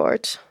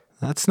 Woodcourt.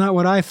 That's not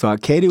what I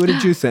thought. Katie, what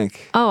did you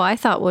think? Oh, I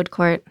thought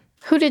Woodcourt.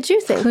 Who did you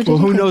think?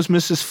 Who knows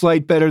Mrs.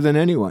 Flight better than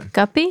anyone?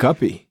 Guppy?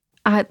 Guppy.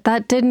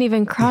 That didn't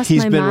even cross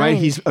my mind. Right.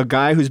 He's a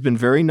guy who's been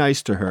very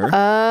nice to her.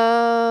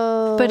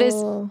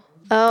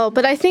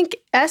 But I think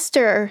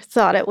Esther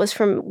thought it was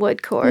from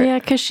Woodcourt. Yeah,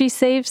 because she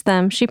saves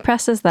them. She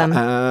presses them.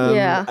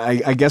 Yeah.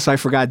 I guess I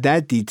forgot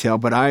that detail,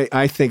 but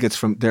I think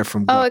they're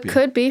from Guppy. Oh, it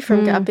could be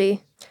from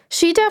Guppy.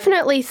 She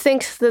definitely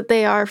thinks that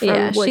they are from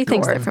Woodcourt. Yeah, she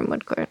thinks they're from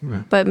Woodcourt.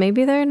 Yeah. But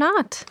maybe they're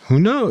not. Who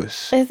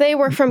knows? If they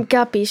were from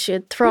Guppy,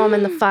 she'd throw them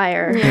in the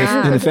fire.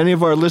 Yeah. And if any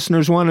of our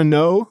listeners want to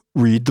know,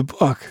 read the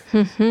book.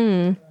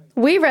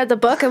 We read the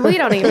book and we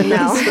don't even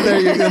know.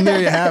 There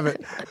you have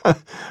it.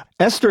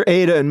 Esther,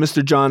 Ada, and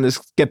Mr. Jaundice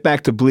get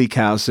back to Bleak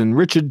House, and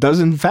Richard does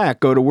in fact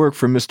go to work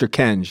for Mr.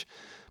 Kenge.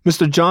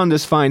 Mr.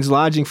 Jaundice finds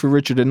lodging for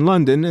Richard in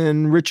London,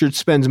 and Richard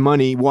spends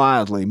money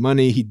wildly,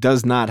 money he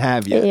does not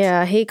have yet.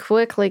 Yeah, he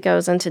quickly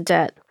goes into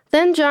debt.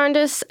 Then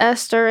Jaundice,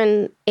 Esther,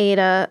 and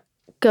Ada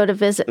go to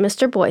visit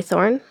Mr.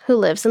 Boythorn, who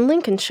lives in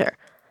Lincolnshire.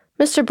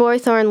 Mr.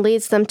 Boythorn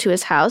leads them to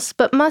his house,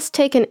 but must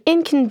take an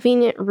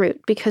inconvenient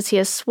route because he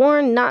has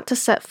sworn not to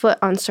set foot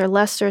on Sir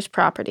Leicester's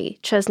property,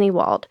 Chesney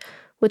Wold,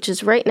 which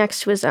is right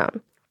next to his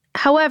own.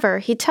 However,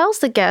 he tells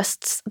the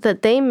guests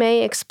that they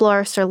may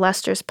explore Sir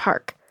Leicester's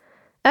park.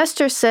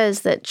 Esther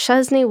says that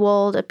Chesney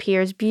Wold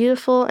appears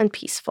beautiful and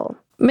peaceful.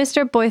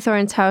 Mr.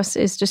 Boythorn's house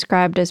is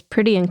described as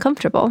pretty and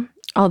comfortable,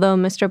 although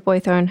Mr.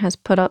 Boythorn has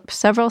put up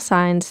several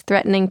signs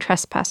threatening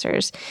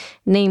trespassers,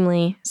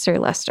 namely Sir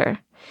Leicester.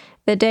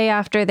 The day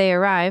after they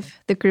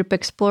arrive, the group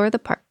explore the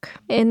park.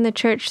 In the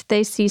church,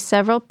 they see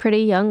several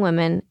pretty young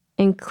women,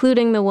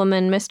 including the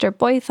woman Mr.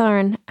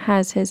 Boythorn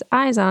has his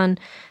eyes on,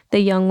 the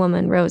young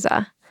woman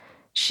Rosa.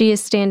 She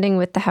is standing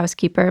with the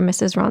housekeeper,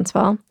 Mrs.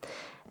 Ronswell,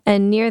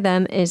 and near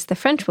them is the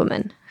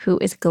Frenchwoman, who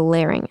is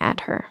glaring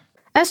at her.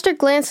 Esther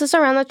glances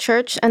around the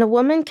church, and a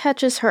woman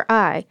catches her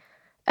eye.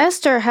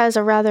 Esther has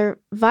a rather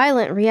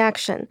violent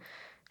reaction.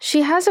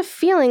 She has a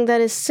feeling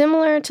that is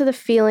similar to the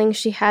feeling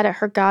she had at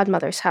her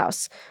godmother's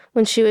house,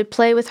 when she would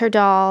play with her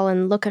doll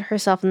and look at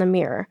herself in the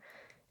mirror.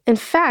 In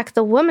fact,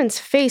 the woman's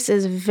face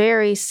is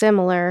very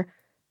similar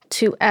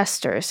to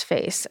Esther's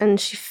face, and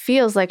she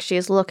feels like she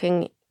is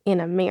looking in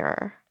a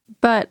mirror.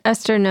 But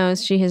Esther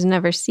knows she has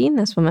never seen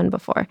this woman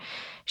before.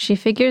 She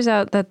figures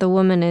out that the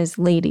woman is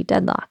Lady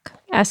Dedlock.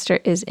 Esther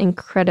is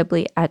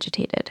incredibly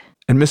agitated.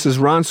 And Mrs.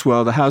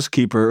 Ronswell, the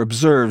housekeeper,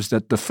 observes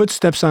that the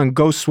footsteps on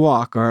Ghost's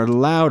Walk are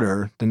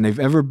louder than they've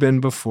ever been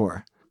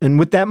before. And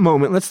with that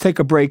moment, let's take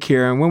a break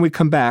here, and when we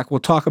come back,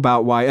 we'll talk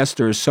about why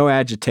Esther is so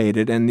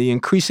agitated and the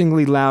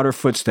increasingly louder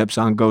footsteps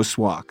on Ghost's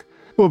Walk.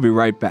 We'll be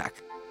right back.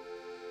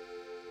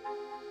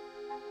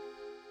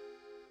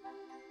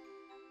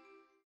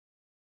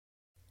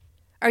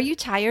 Are you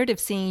tired of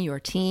seeing your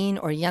teen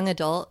or young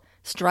adult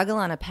struggle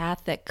on a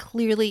path that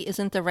clearly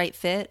isn't the right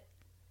fit?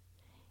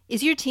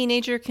 Is your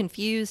teenager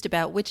confused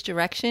about which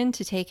direction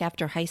to take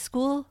after high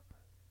school?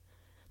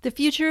 The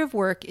future of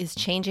work is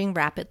changing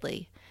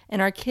rapidly,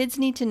 and our kids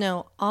need to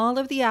know all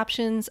of the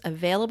options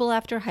available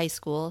after high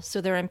school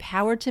so they're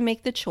empowered to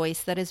make the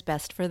choice that is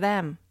best for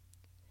them.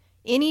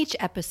 In each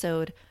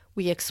episode,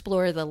 we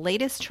explore the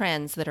latest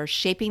trends that are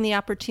shaping the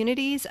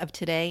opportunities of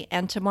today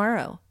and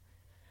tomorrow.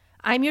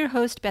 I'm your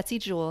host, Betsy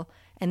Jewell,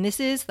 and this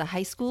is the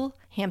High School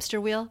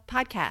Hamster Wheel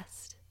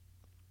Podcast.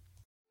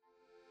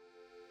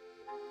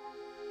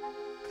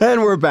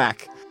 And we're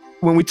back.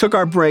 When we took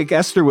our break,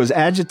 Esther was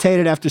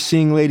agitated after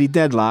seeing Lady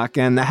Dedlock,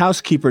 and the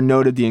housekeeper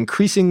noted the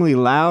increasingly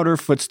louder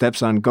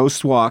footsteps on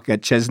Ghost's Walk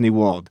at Chesney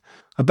Wold.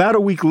 About a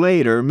week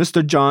later,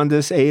 Mr.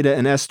 Jaundice, Ada,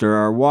 and Esther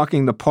are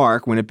walking the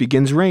park when it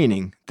begins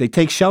raining. They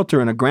take shelter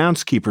in a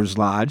groundskeeper's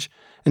lodge,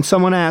 and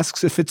someone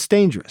asks if it's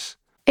dangerous.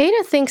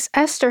 Ada thinks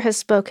Esther has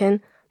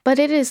spoken, but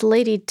it is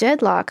Lady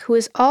Dedlock who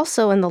is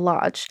also in the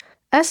lodge.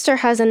 Esther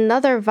has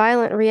another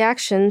violent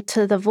reaction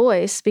to the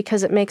voice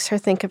because it makes her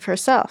think of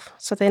herself.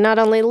 So they not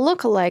only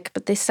look alike,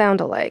 but they sound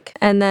alike.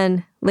 And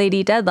then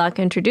Lady Dedlock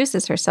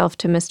introduces herself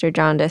to Mr.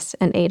 Jarndyce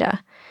and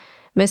Ada.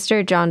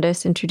 Mr.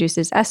 Jarndyce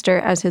introduces Esther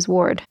as his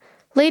ward.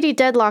 Lady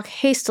Dedlock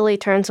hastily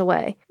turns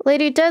away.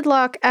 Lady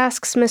Dedlock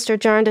asks Mr.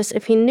 Jarndyce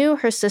if he knew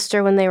her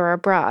sister when they were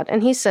abroad,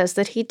 and he says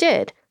that he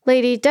did.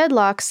 Lady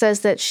Dedlock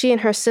says that she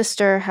and her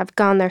sister have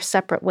gone their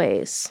separate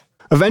ways.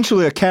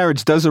 Eventually, a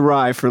carriage does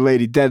arrive for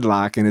Lady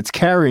Dedlock, and it's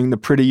carrying the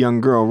pretty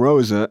young girl,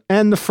 Rosa,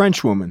 and the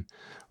Frenchwoman.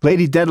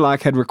 Lady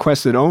Dedlock had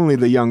requested only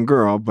the young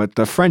girl, but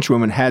the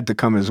Frenchwoman had to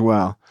come as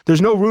well.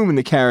 There's no room in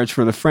the carriage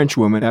for the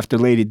Frenchwoman after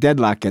Lady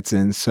Dedlock gets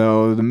in,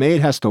 so the maid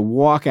has to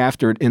walk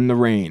after it in the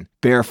rain,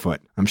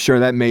 barefoot. I'm sure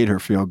that made her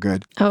feel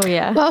good. Oh,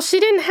 yeah. Well, she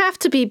didn't have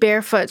to be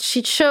barefoot.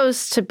 She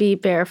chose to be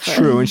barefoot.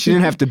 True, and she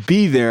didn't have to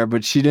be there,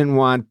 but she didn't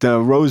want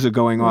Rosa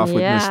going off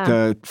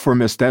for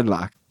Miss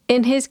Dedlock.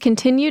 In his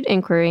continued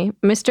inquiry,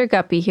 Mr.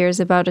 Guppy hears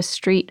about a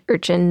street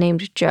urchin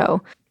named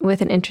Joe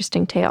with an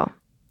interesting tale.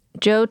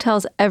 Joe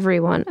tells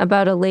everyone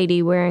about a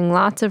lady wearing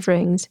lots of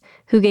rings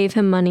who gave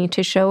him money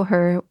to show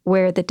her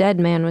where the dead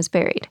man was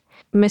buried.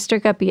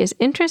 Mr. Guppy is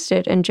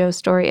interested in Joe's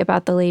story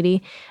about the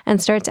lady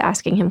and starts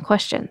asking him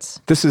questions.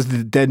 This is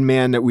the dead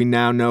man that we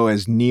now know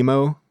as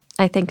Nemo?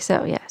 I think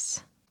so,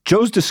 yes.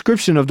 Joe's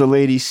description of the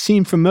lady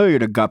seemed familiar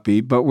to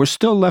Guppy, but we're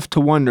still left to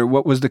wonder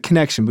what was the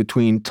connection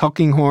between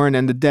Tulkinghorn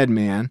and the dead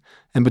man,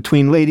 and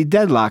between Lady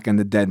Dedlock and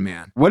the dead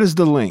man. What is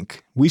the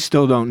link? We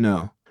still don't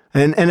know.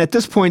 And at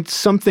this point,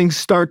 some things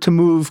start to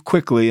move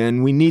quickly,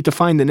 and we need to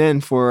find an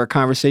end for a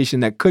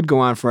conversation that could go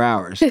on for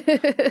hours.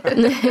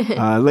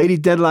 Lady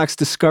Dedlock's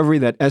discovery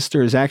that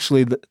Esther is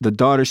actually the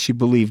daughter she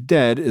believed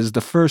dead is the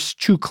first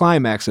true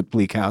climax at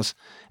Bleak House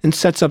and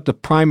sets up the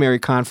primary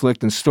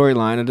conflict and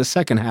storyline of the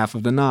second half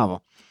of the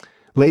novel.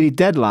 Lady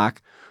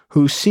Dedlock,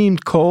 who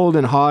seemed cold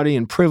and haughty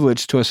and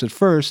privileged to us at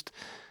first,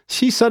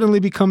 she suddenly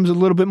becomes a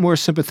little bit more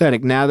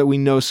sympathetic now that we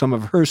know some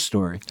of her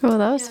story. Oh,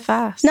 that was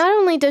fast. Not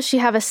only does she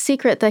have a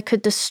secret that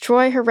could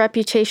destroy her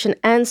reputation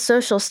and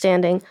social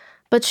standing,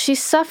 but she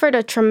suffered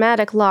a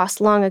traumatic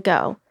loss long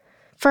ago.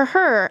 For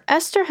her,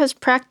 Esther has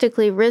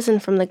practically risen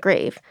from the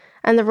grave,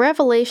 and the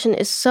revelation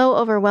is so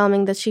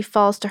overwhelming that she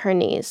falls to her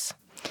knees.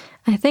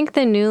 I think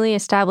the newly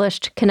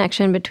established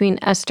connection between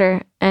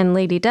Esther and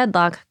Lady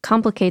Dedlock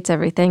complicates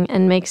everything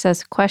and makes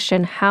us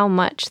question how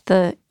much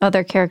the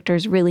other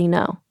characters really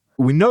know.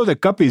 We know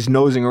that Guppy's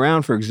nosing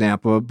around, for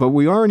example, but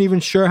we aren't even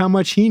sure how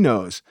much he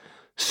knows.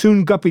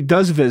 Soon Guppy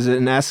does visit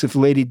and asks if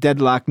Lady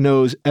Dedlock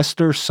knows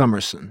Esther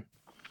Summerson.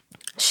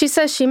 She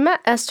says she met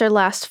Esther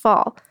last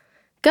fall.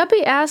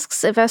 Guppy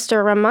asks if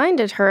Esther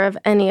reminded her of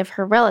any of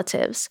her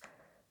relatives.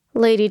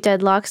 Lady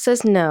Dedlock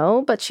says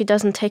no, but she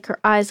doesn't take her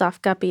eyes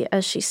off Guppy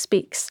as she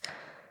speaks.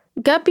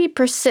 Guppy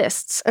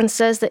persists and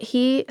says that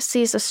he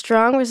sees a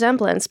strong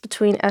resemblance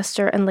between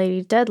Esther and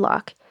Lady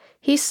Dedlock.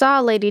 He saw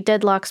Lady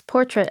Dedlock's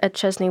portrait at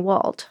Chesney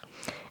Wold.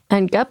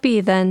 And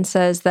Guppy then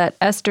says that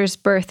Esther's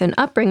birth and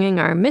upbringing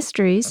are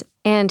mysteries,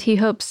 and he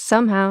hopes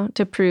somehow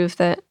to prove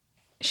that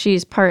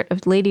she's part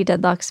of Lady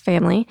Dedlock's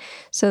family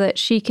so that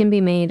she can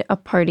be made a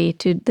party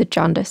to the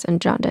Jarndyce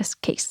and Jarndyce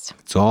case.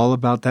 It's all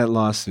about that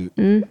lawsuit.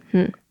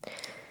 Mm-hmm.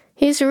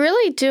 He's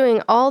really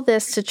doing all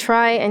this to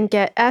try and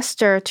get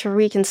Esther to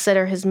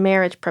reconsider his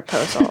marriage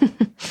proposal.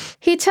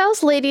 He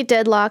tells Lady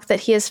Dedlock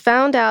that he has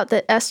found out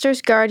that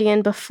Esther's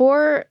guardian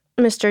before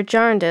Mr.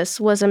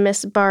 Jarndyce was a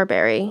Miss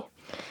Barberry.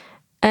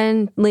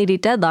 And Lady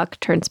Dedlock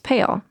turns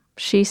pale.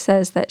 She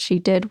says that she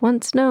did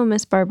once know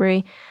Miss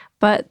Barberry,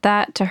 but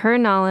that, to her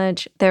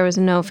knowledge, there was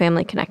no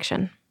family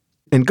connection.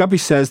 And Guppy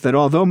says that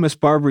although Miss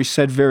Barberry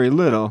said very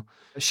little,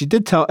 she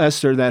did tell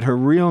Esther that her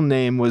real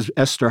name was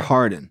Esther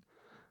Hardin.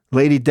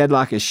 Lady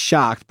Dedlock is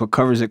shocked, but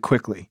covers it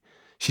quickly.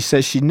 She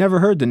says she'd never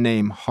heard the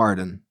name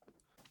Hardin.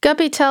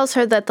 Guppy tells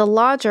her that the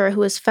lodger who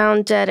was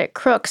found dead at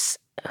Crook's,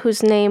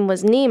 whose name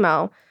was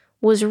Nemo,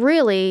 was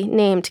really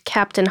named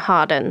Captain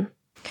Hardin.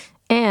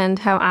 And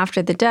how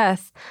after the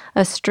death,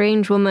 a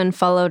strange woman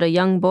followed a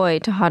young boy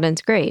to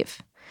Hardin's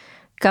grave.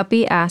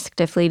 Guppy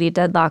asked if Lady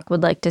Dedlock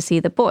would like to see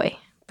the boy,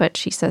 but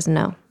she says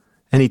no.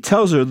 And he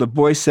tells her the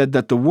boy said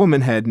that the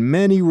woman had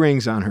many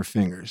rings on her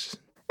fingers.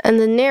 And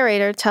the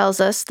narrator tells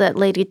us that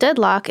Lady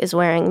Dedlock is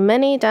wearing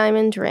many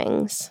diamond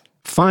rings.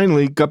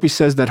 Finally, Guppy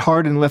says that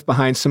Hardin left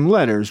behind some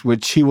letters,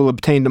 which he will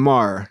obtain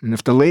tomorrow. And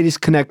if the ladies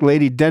connect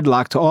Lady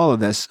Dedlock to all of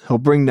this, he'll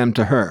bring them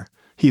to her.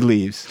 He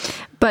leaves.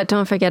 But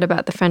don't forget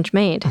about the French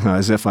maid.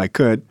 As if I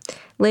could.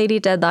 Lady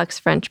Dedlock's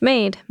French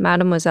maid,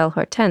 Mademoiselle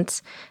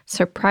Hortense,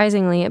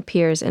 surprisingly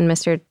appears in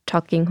Mr.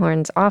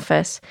 Tulkinghorn's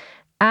office,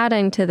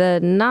 adding to the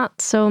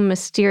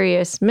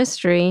not-so-mysterious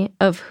mystery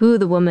of who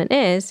the woman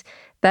is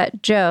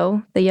that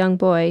Joe, the young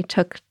boy,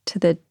 took to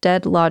the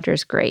dead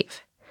lodger's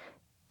grave.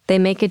 They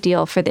make a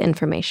deal for the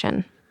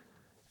information.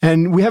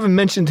 And we haven't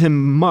mentioned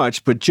him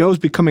much, but Joe's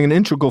becoming an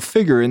integral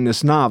figure in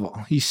this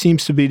novel. He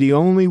seems to be the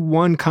only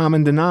one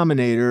common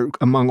denominator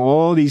among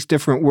all these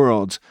different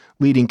worlds,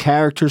 leading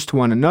characters to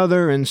one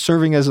another and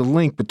serving as a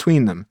link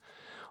between them.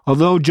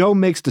 Although Joe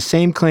makes the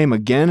same claim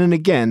again and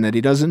again that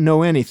he doesn't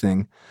know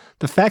anything,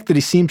 the fact that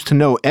he seems to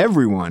know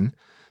everyone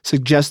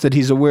suggests that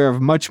he's aware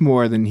of much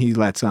more than he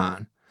lets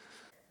on.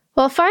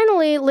 Well,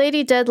 finally,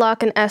 Lady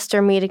Dedlock and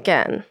Esther meet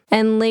again.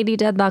 And Lady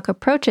Dedlock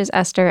approaches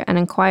Esther and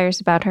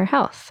inquires about her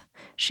health.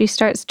 She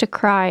starts to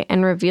cry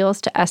and reveals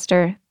to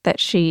Esther that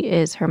she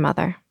is her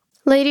mother.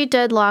 Lady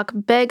Dedlock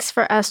begs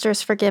for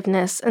Esther's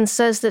forgiveness and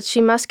says that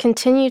she must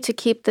continue to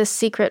keep this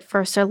secret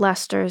for Sir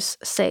Leicester's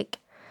sake.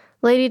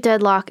 Lady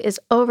Dedlock is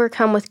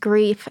overcome with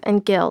grief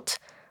and guilt,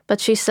 but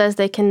she says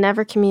they can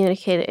never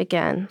communicate it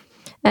again.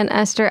 And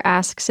Esther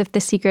asks if the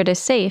secret is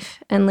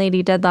safe, and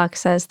Lady Dedlock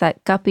says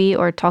that Guppy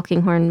or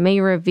Talkinghorn may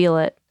reveal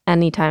it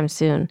anytime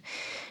soon.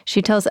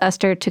 She tells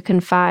Esther to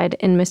confide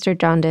in Mr.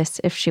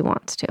 Jaundice if she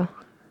wants to.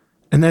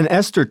 And then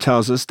Esther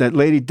tells us that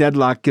Lady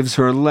Dedlock gives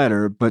her a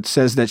letter, but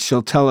says that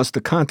she'll tell us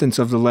the contents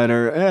of the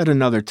letter at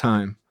another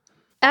time.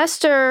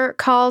 Esther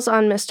calls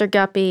on Mr.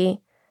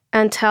 Guppy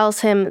and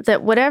tells him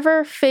that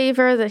whatever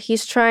favor that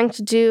he's trying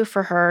to do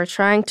for her,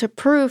 trying to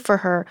prove for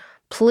her,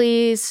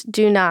 please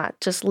do not.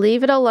 Just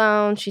leave it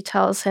alone. She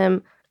tells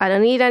him, I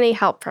don't need any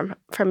help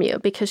from you,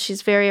 because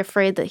she's very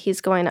afraid that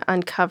he's going to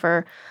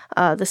uncover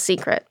the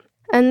secret.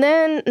 And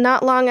then,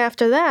 not long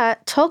after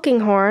that,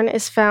 Tulkinghorn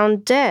is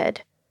found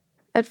dead.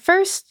 At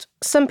first,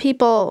 some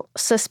people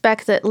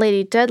suspect that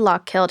Lady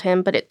Dedlock killed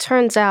him, but it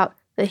turns out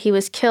that he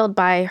was killed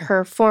by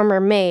her former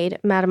maid,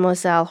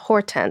 Mademoiselle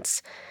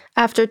Hortense,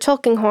 after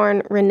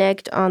Tulkinghorn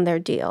reneged on their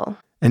deal.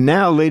 And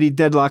now Lady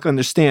Dedlock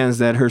understands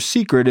that her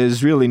secret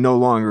is really no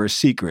longer a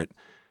secret.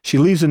 She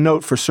leaves a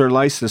note for Sir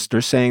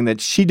Leicester saying that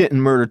she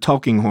didn't murder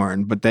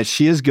Tulkinghorn, but that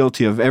she is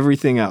guilty of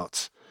everything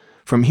else.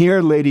 From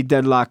here, Lady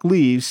Dedlock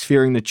leaves,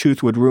 fearing the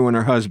truth would ruin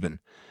her husband.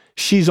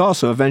 She's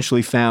also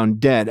eventually found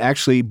dead,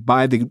 actually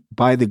by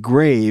the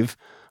grave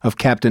of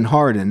Captain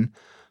Hardin,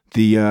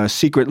 the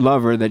secret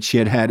lover that she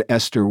had had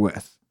Esther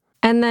with.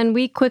 And then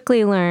we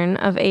quickly learn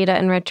of Ada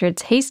and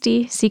Richard's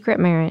hasty secret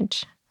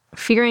marriage.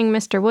 Fearing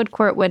Mr.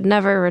 Woodcourt would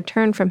never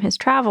return from his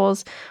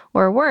travels,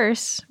 or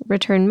worse,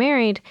 return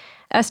married,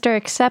 Esther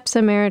accepts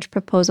a marriage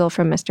proposal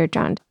from Mr.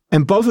 Jaundice.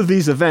 And both of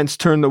these events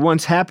turn the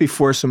once happy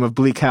foursome of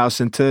Bleak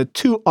House into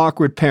two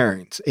awkward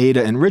pairings,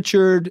 Ada and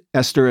Richard,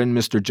 Esther and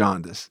Mr.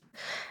 Jaundice.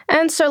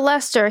 And Sir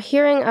Leicester,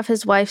 hearing of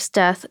his wife's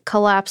death,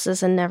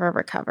 collapses and never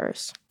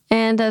recovers.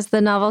 And as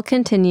the novel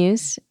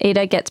continues,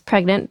 Ada gets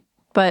pregnant,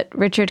 but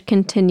Richard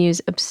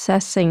continues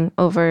obsessing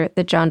over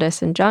the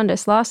Jaundice and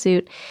Jaundice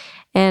lawsuit,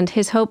 and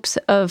his hopes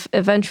of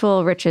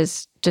eventual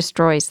riches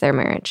destroys their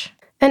marriage.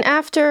 And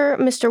after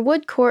Mr.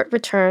 Woodcourt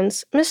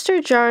returns,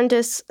 Mr.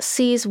 Jaundice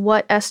sees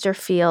what Esther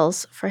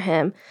feels for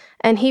him,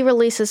 and he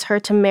releases her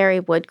to marry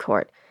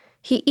Woodcourt.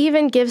 He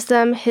even gives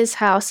them his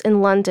house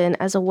in London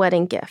as a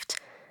wedding gift,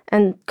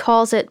 and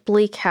calls it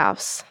Bleak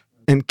House.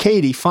 And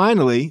Katie,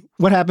 finally,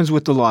 what happens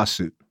with the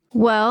lawsuit?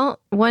 Well,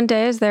 one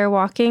day as they're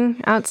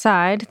walking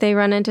outside, they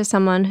run into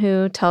someone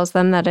who tells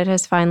them that it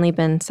has finally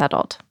been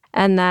settled,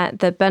 and that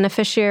the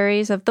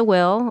beneficiaries of the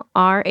will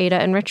are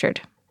Ada and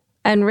Richard.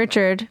 And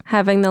Richard,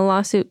 having the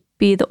lawsuit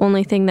be the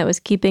only thing that was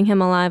keeping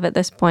him alive at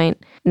this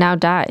point, now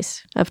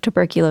dies of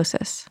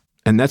tuberculosis.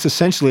 And that's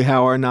essentially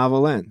how our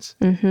novel ends.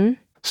 Mm-hmm.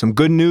 Some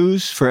good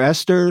news for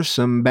Esther,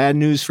 some bad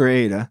news for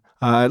Ada.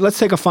 Let's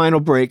take a final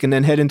break and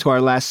then head into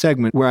our last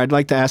segment, where I'd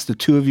like to ask the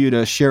two of you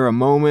to share a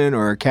moment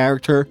or a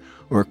character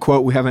or a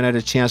quote we haven't had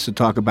a chance to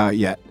talk about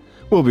yet.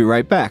 We'll be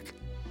right back.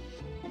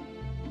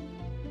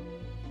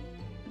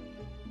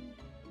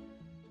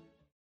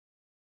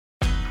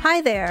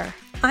 Hi there,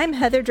 I'm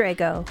Heather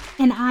Drago.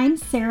 And I'm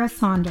Sarah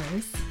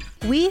Saunders.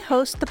 We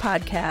host the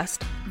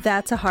podcast,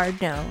 That's a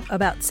Hard No,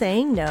 about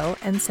saying no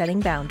and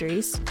setting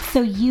boundaries.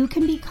 So you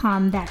can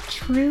become that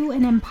true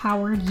and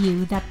empowered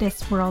you that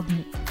this world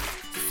needs.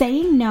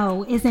 Saying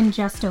no isn't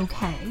just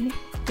okay.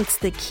 It's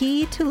the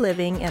key to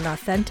living an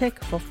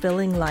authentic,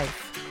 fulfilling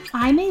life.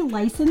 I'm a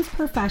licensed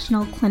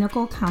professional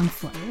clinical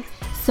counselor,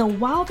 so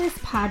while this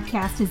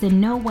podcast is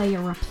in no way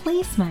a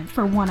replacement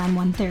for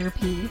one-on-one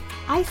therapy,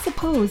 I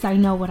suppose I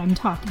know what I'm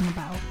talking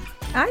about.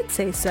 I'd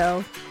say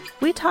so.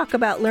 We talk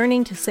about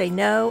learning to say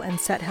no and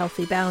set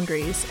healthy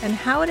boundaries, and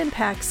how it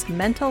impacts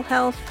mental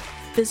health,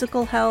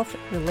 physical health,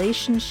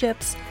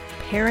 relationships,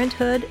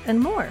 parenthood, and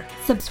more.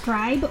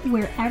 Subscribe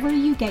wherever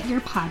you get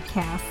your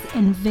podcasts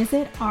and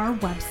visit our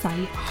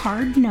website,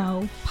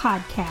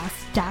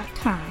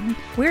 hardnopodcast.com.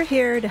 We're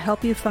here to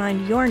help you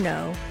find your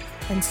no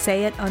and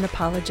say it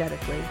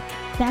unapologetically.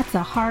 That's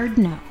a hard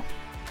no.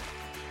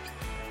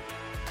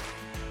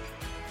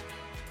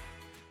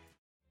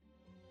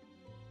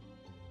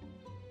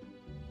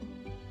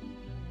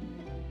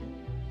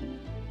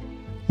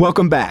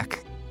 Welcome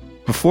back.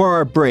 Before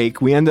our break,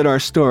 we ended our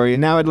story,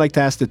 and now I'd like to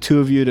ask the two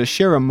of you to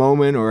share a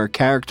moment or a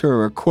character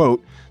or a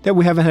quote that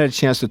we haven't had a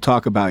chance to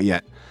talk about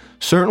yet.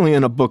 Certainly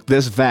in a book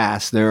this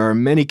vast, there are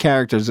many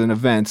characters and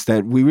events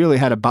that we really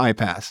had to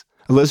bypass.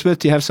 Elizabeth,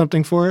 do you have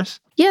something for us?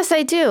 Yes,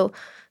 I do.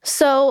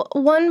 So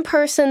one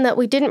person that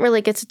we didn't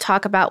really get to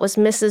talk about was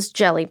Mrs.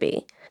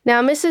 Jellyby.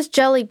 Now, Mrs.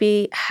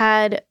 Jellyby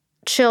had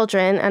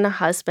children and a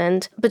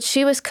husband, but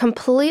she was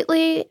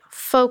completely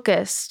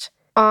focused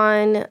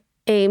on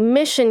a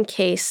mission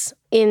case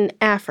in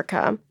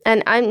Africa.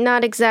 And I'm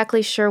not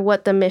exactly sure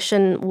what the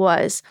mission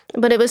was,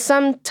 but it was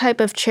some type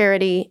of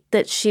charity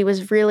that she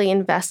was really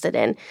invested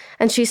in.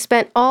 And she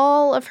spent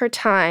all of her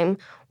time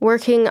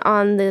working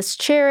on this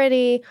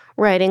charity,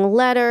 writing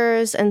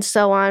letters and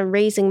so on,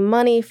 raising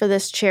money for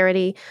this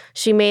charity.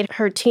 She made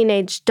her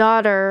teenage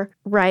daughter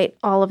write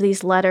all of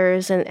these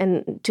letters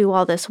and do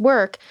all this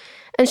work.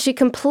 And she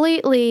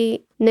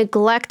completely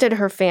neglected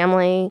her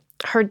family.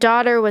 Her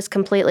daughter was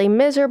completely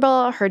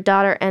miserable. Her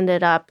daughter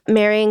ended up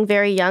marrying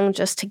very young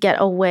just to get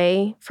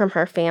away from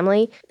her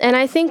family. And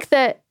I think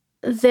that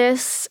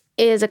this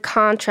is a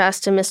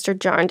contrast to Mr.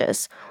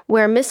 Jarndyce,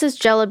 where Mrs.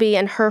 Jellaby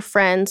and her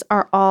friends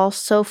are all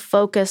so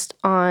focused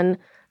on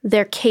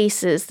their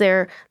cases,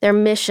 their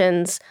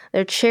missions,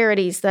 their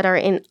charities that are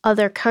in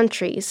other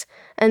countries,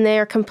 and they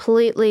are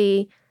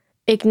completely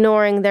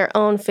ignoring their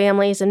own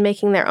families and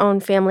making their own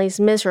families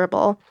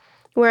miserable.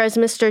 Whereas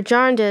Mr.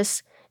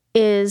 Jarndyce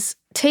is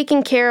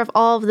taking care of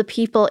all of the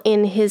people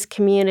in his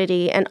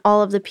community and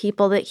all of the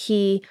people that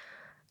he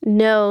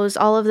knows,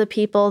 all of the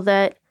people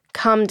that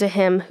come to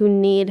him who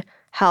need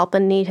help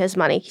and need his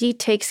money. He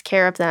takes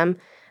care of them.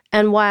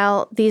 And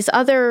while these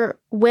other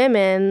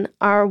women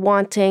are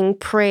wanting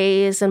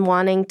praise and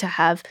wanting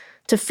to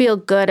feel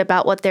good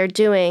about what they're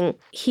doing,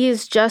 he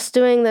is just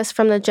doing this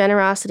from the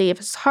generosity of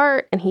his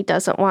heart, and he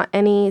doesn't want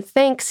any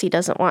thanks. He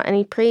doesn't want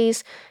any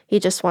praise. He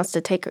just wants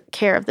to take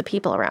care of the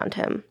people around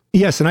him.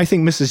 Yes, and I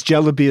think Mrs.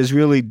 Jellaby is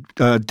really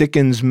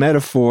Dickens'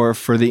 metaphor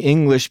for the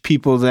English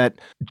people that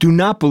do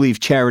not believe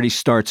charity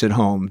starts at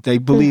home. They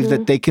believe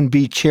that they can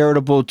be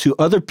charitable to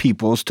other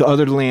peoples, to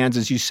other lands,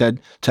 as you said,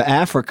 to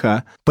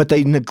Africa, but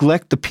they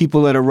neglect the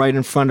people that are right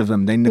in front of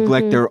them. They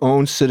neglect their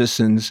own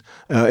citizens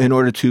in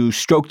order to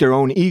stroke their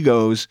own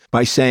egos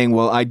by saying,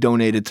 well, I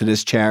donated to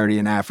this charity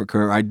in Africa,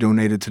 or I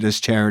donated to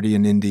this charity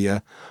in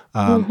India.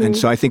 And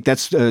so I think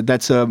that's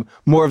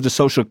more of the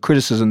social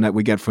criticism that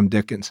we get from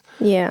Dickens.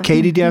 Yeah.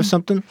 Katie, do you have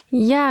something?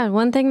 Yeah,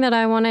 one thing that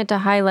I wanted to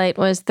highlight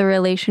was the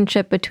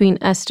relationship between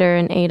Esther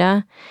and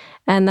Ada,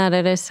 and that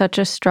it is such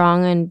a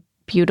strong and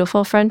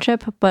beautiful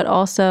friendship, but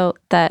also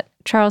that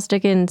Charles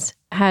Dickens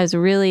has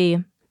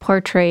really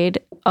portrayed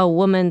a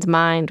woman's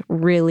mind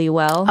really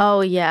well.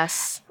 Oh,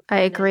 yes. I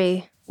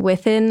agree.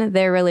 Within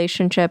their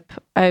relationship,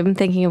 I'm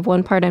thinking of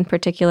one part in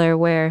particular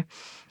where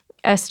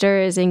Esther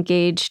is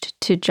engaged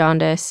to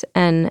Jarndyce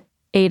and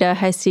Ada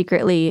has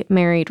secretly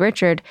married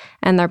Richard,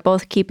 and they're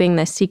both keeping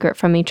this secret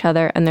from each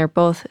other, and they're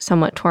both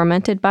somewhat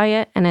tormented by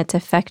it, and it's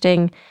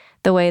affecting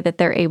the way that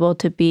they're able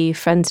to be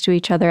friends to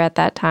each other at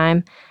that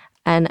time.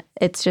 And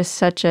it's just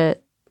such a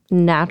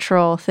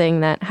natural thing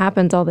that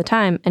happens all the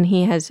time, and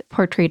he has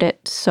portrayed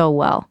it so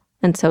well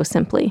and so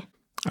simply.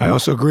 I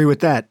also agree with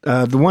that.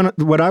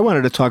 What I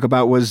wanted to talk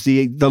about was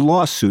the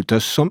lawsuit,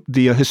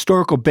 the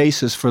historical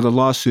basis for the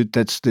lawsuit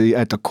that's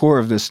at the core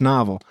of this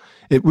novel.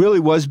 It really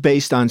was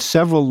based on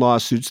several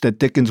lawsuits that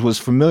Dickens was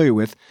familiar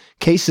with,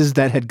 cases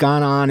that had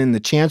gone on in the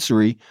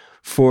Chancery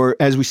for,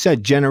 as we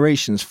said,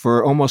 generations,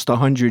 for almost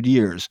 100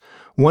 years.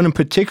 One in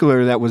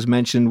particular that was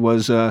mentioned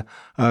was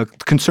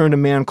concerned a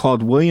man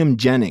called William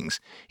Jennings.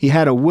 He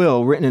had a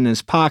will written in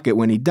his pocket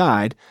when he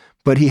died,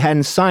 but he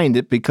hadn't signed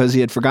it because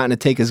he had forgotten to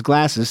take his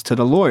glasses to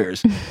the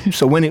lawyers.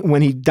 So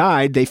when he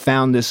died, they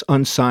found this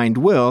unsigned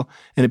will,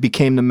 and it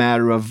became the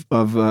matter of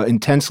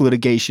intense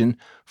litigation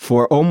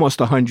for almost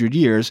 100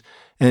 years.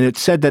 And it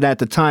said that at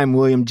the time,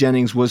 William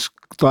Jennings was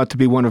thought to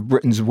be one of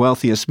Britain's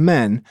wealthiest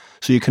men.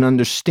 So you can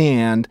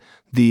understand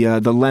the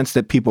lengths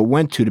that people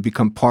went to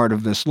become part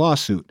of this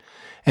lawsuit.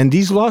 And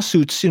these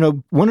lawsuits,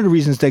 one of the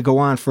reasons they go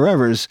on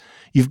forever is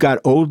you've got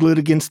old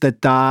litigants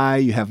that die,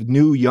 you have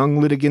new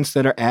young litigants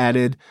that are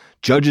added,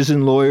 judges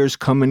and lawyers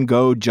come and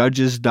go,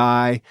 judges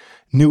die,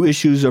 new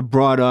issues are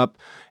brought up,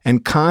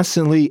 and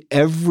constantly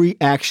every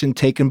action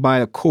taken by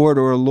a court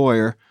or a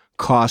lawyer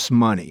costs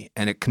money,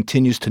 and it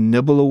continues to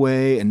nibble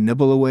away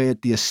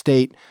at the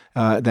estate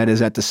that is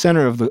at the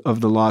center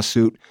of the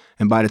lawsuit.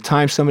 And by the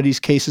time some of these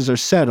cases are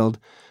settled,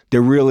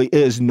 there really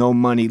is no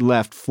money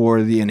left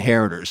for the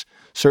inheritors.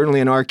 Certainly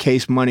in our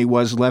case, money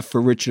was left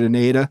for Richard and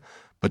Ada,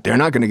 but they're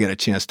not going to get a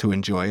chance to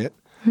enjoy it.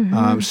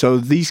 So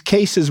these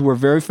cases were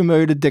very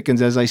familiar to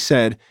Dickens, as I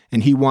said,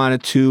 and he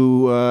wanted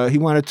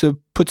to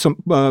put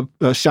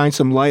shine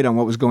some light on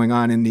what was going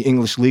on in the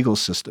English legal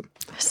system.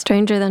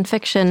 Stranger than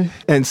fiction.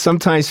 And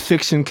sometimes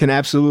fiction can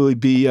absolutely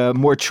be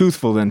more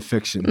truthful than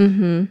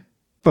fiction.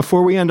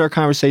 Before we end our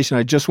conversation,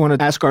 I just want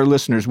to ask our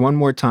listeners one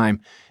more time,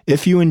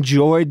 if you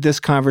enjoyed this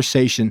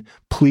conversation,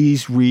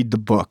 please read the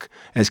book.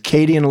 As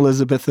Katie and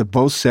Elizabeth have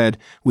both said,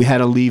 we had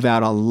to leave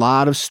out a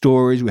lot of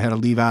stories. We had to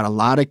leave out a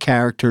lot of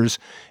characters.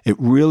 It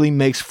really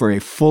makes for a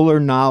fuller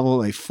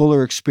novel, a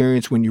fuller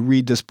experience when you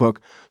read this book.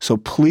 So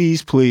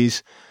please,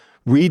 please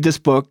read this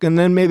book and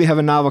then maybe have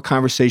a novel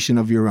conversation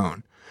of your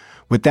own.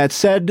 With that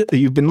said,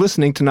 you've been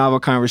listening to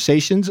Novel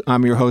Conversations.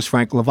 I'm your host,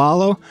 Frank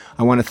Lavallo.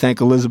 I want to thank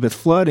Elizabeth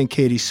Flood and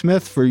Katie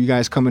Smith for you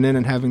guys coming in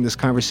and having this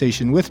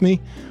conversation with me.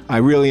 I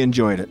really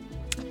enjoyed it.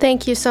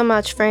 Thank you so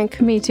much,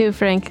 Frank. Me too,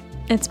 Frank.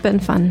 It's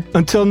been fun.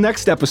 Until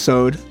next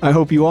episode, I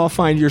hope you all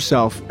find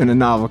yourself in a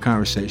novel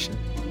conversation.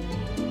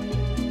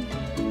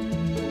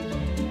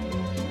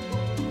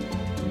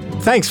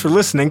 Thanks for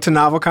listening to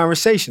Novel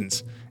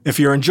Conversations. If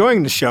you're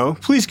enjoying the show,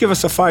 please give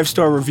us a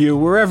 5-star review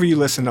wherever you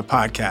listen to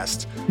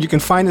podcasts. You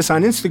can find us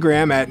on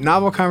Instagram at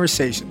Novel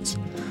Conversations.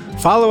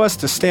 Follow us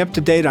to stay up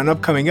to date on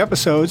upcoming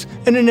episodes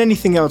and in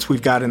anything else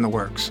we've got in the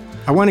works.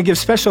 I want to give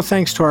special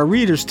thanks to our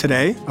readers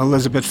today,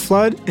 Elizabeth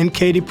Flood and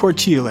Katie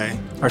Portile.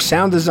 Our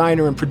sound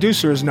designer and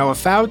producer is Noah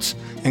Fouts,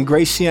 and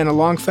Grace Sienna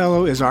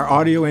Longfellow is our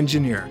audio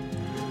engineer.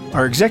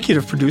 Our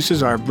executive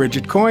producers are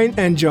Bridget Coyne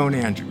and Joan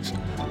Andrews.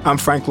 I'm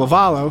Frank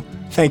Lavallo.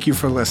 Thank you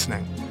for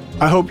listening.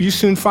 I hope you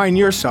soon find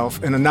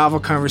yourself in a novel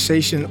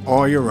conversation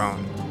all your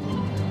own.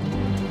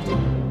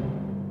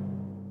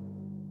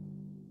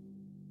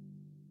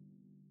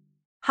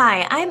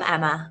 Hi, I'm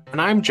Emma. And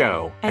I'm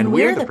Joe. And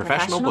we're the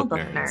Professional Book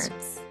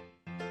Nerds.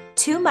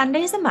 2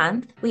 Mondays a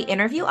month, we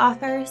interview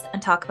authors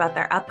and talk about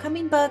their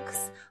upcoming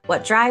books,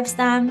 what drives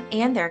them,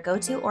 and their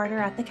go-to order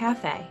at the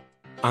cafe.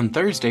 On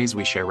Thursdays,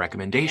 we share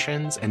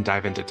recommendations and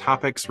dive into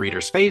topics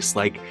readers face,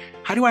 like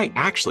how do I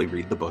actually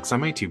read the books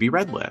on my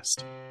to-be-read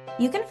list?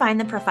 You can find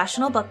the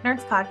Professional Book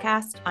Nerds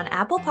podcast on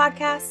Apple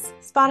Podcasts,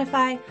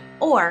 Spotify,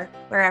 or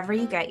wherever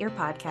you get your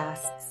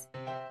podcasts.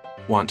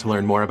 Want to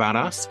learn more about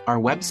us? Our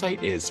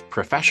website is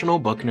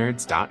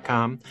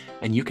professionalbooknerds.com,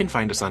 and you can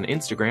find us on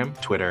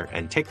Instagram, Twitter,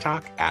 and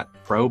TikTok at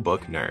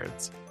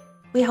ProBookNerds.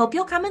 We hope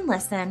you'll come and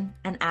listen,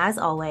 and as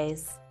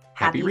always,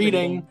 happy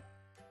reading!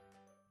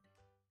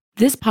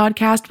 This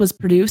podcast was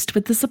produced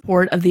with the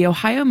support of the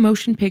Ohio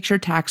Motion Picture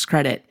Tax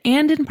Credit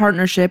and in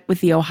partnership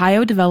with the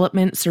Ohio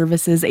Development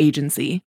Services Agency.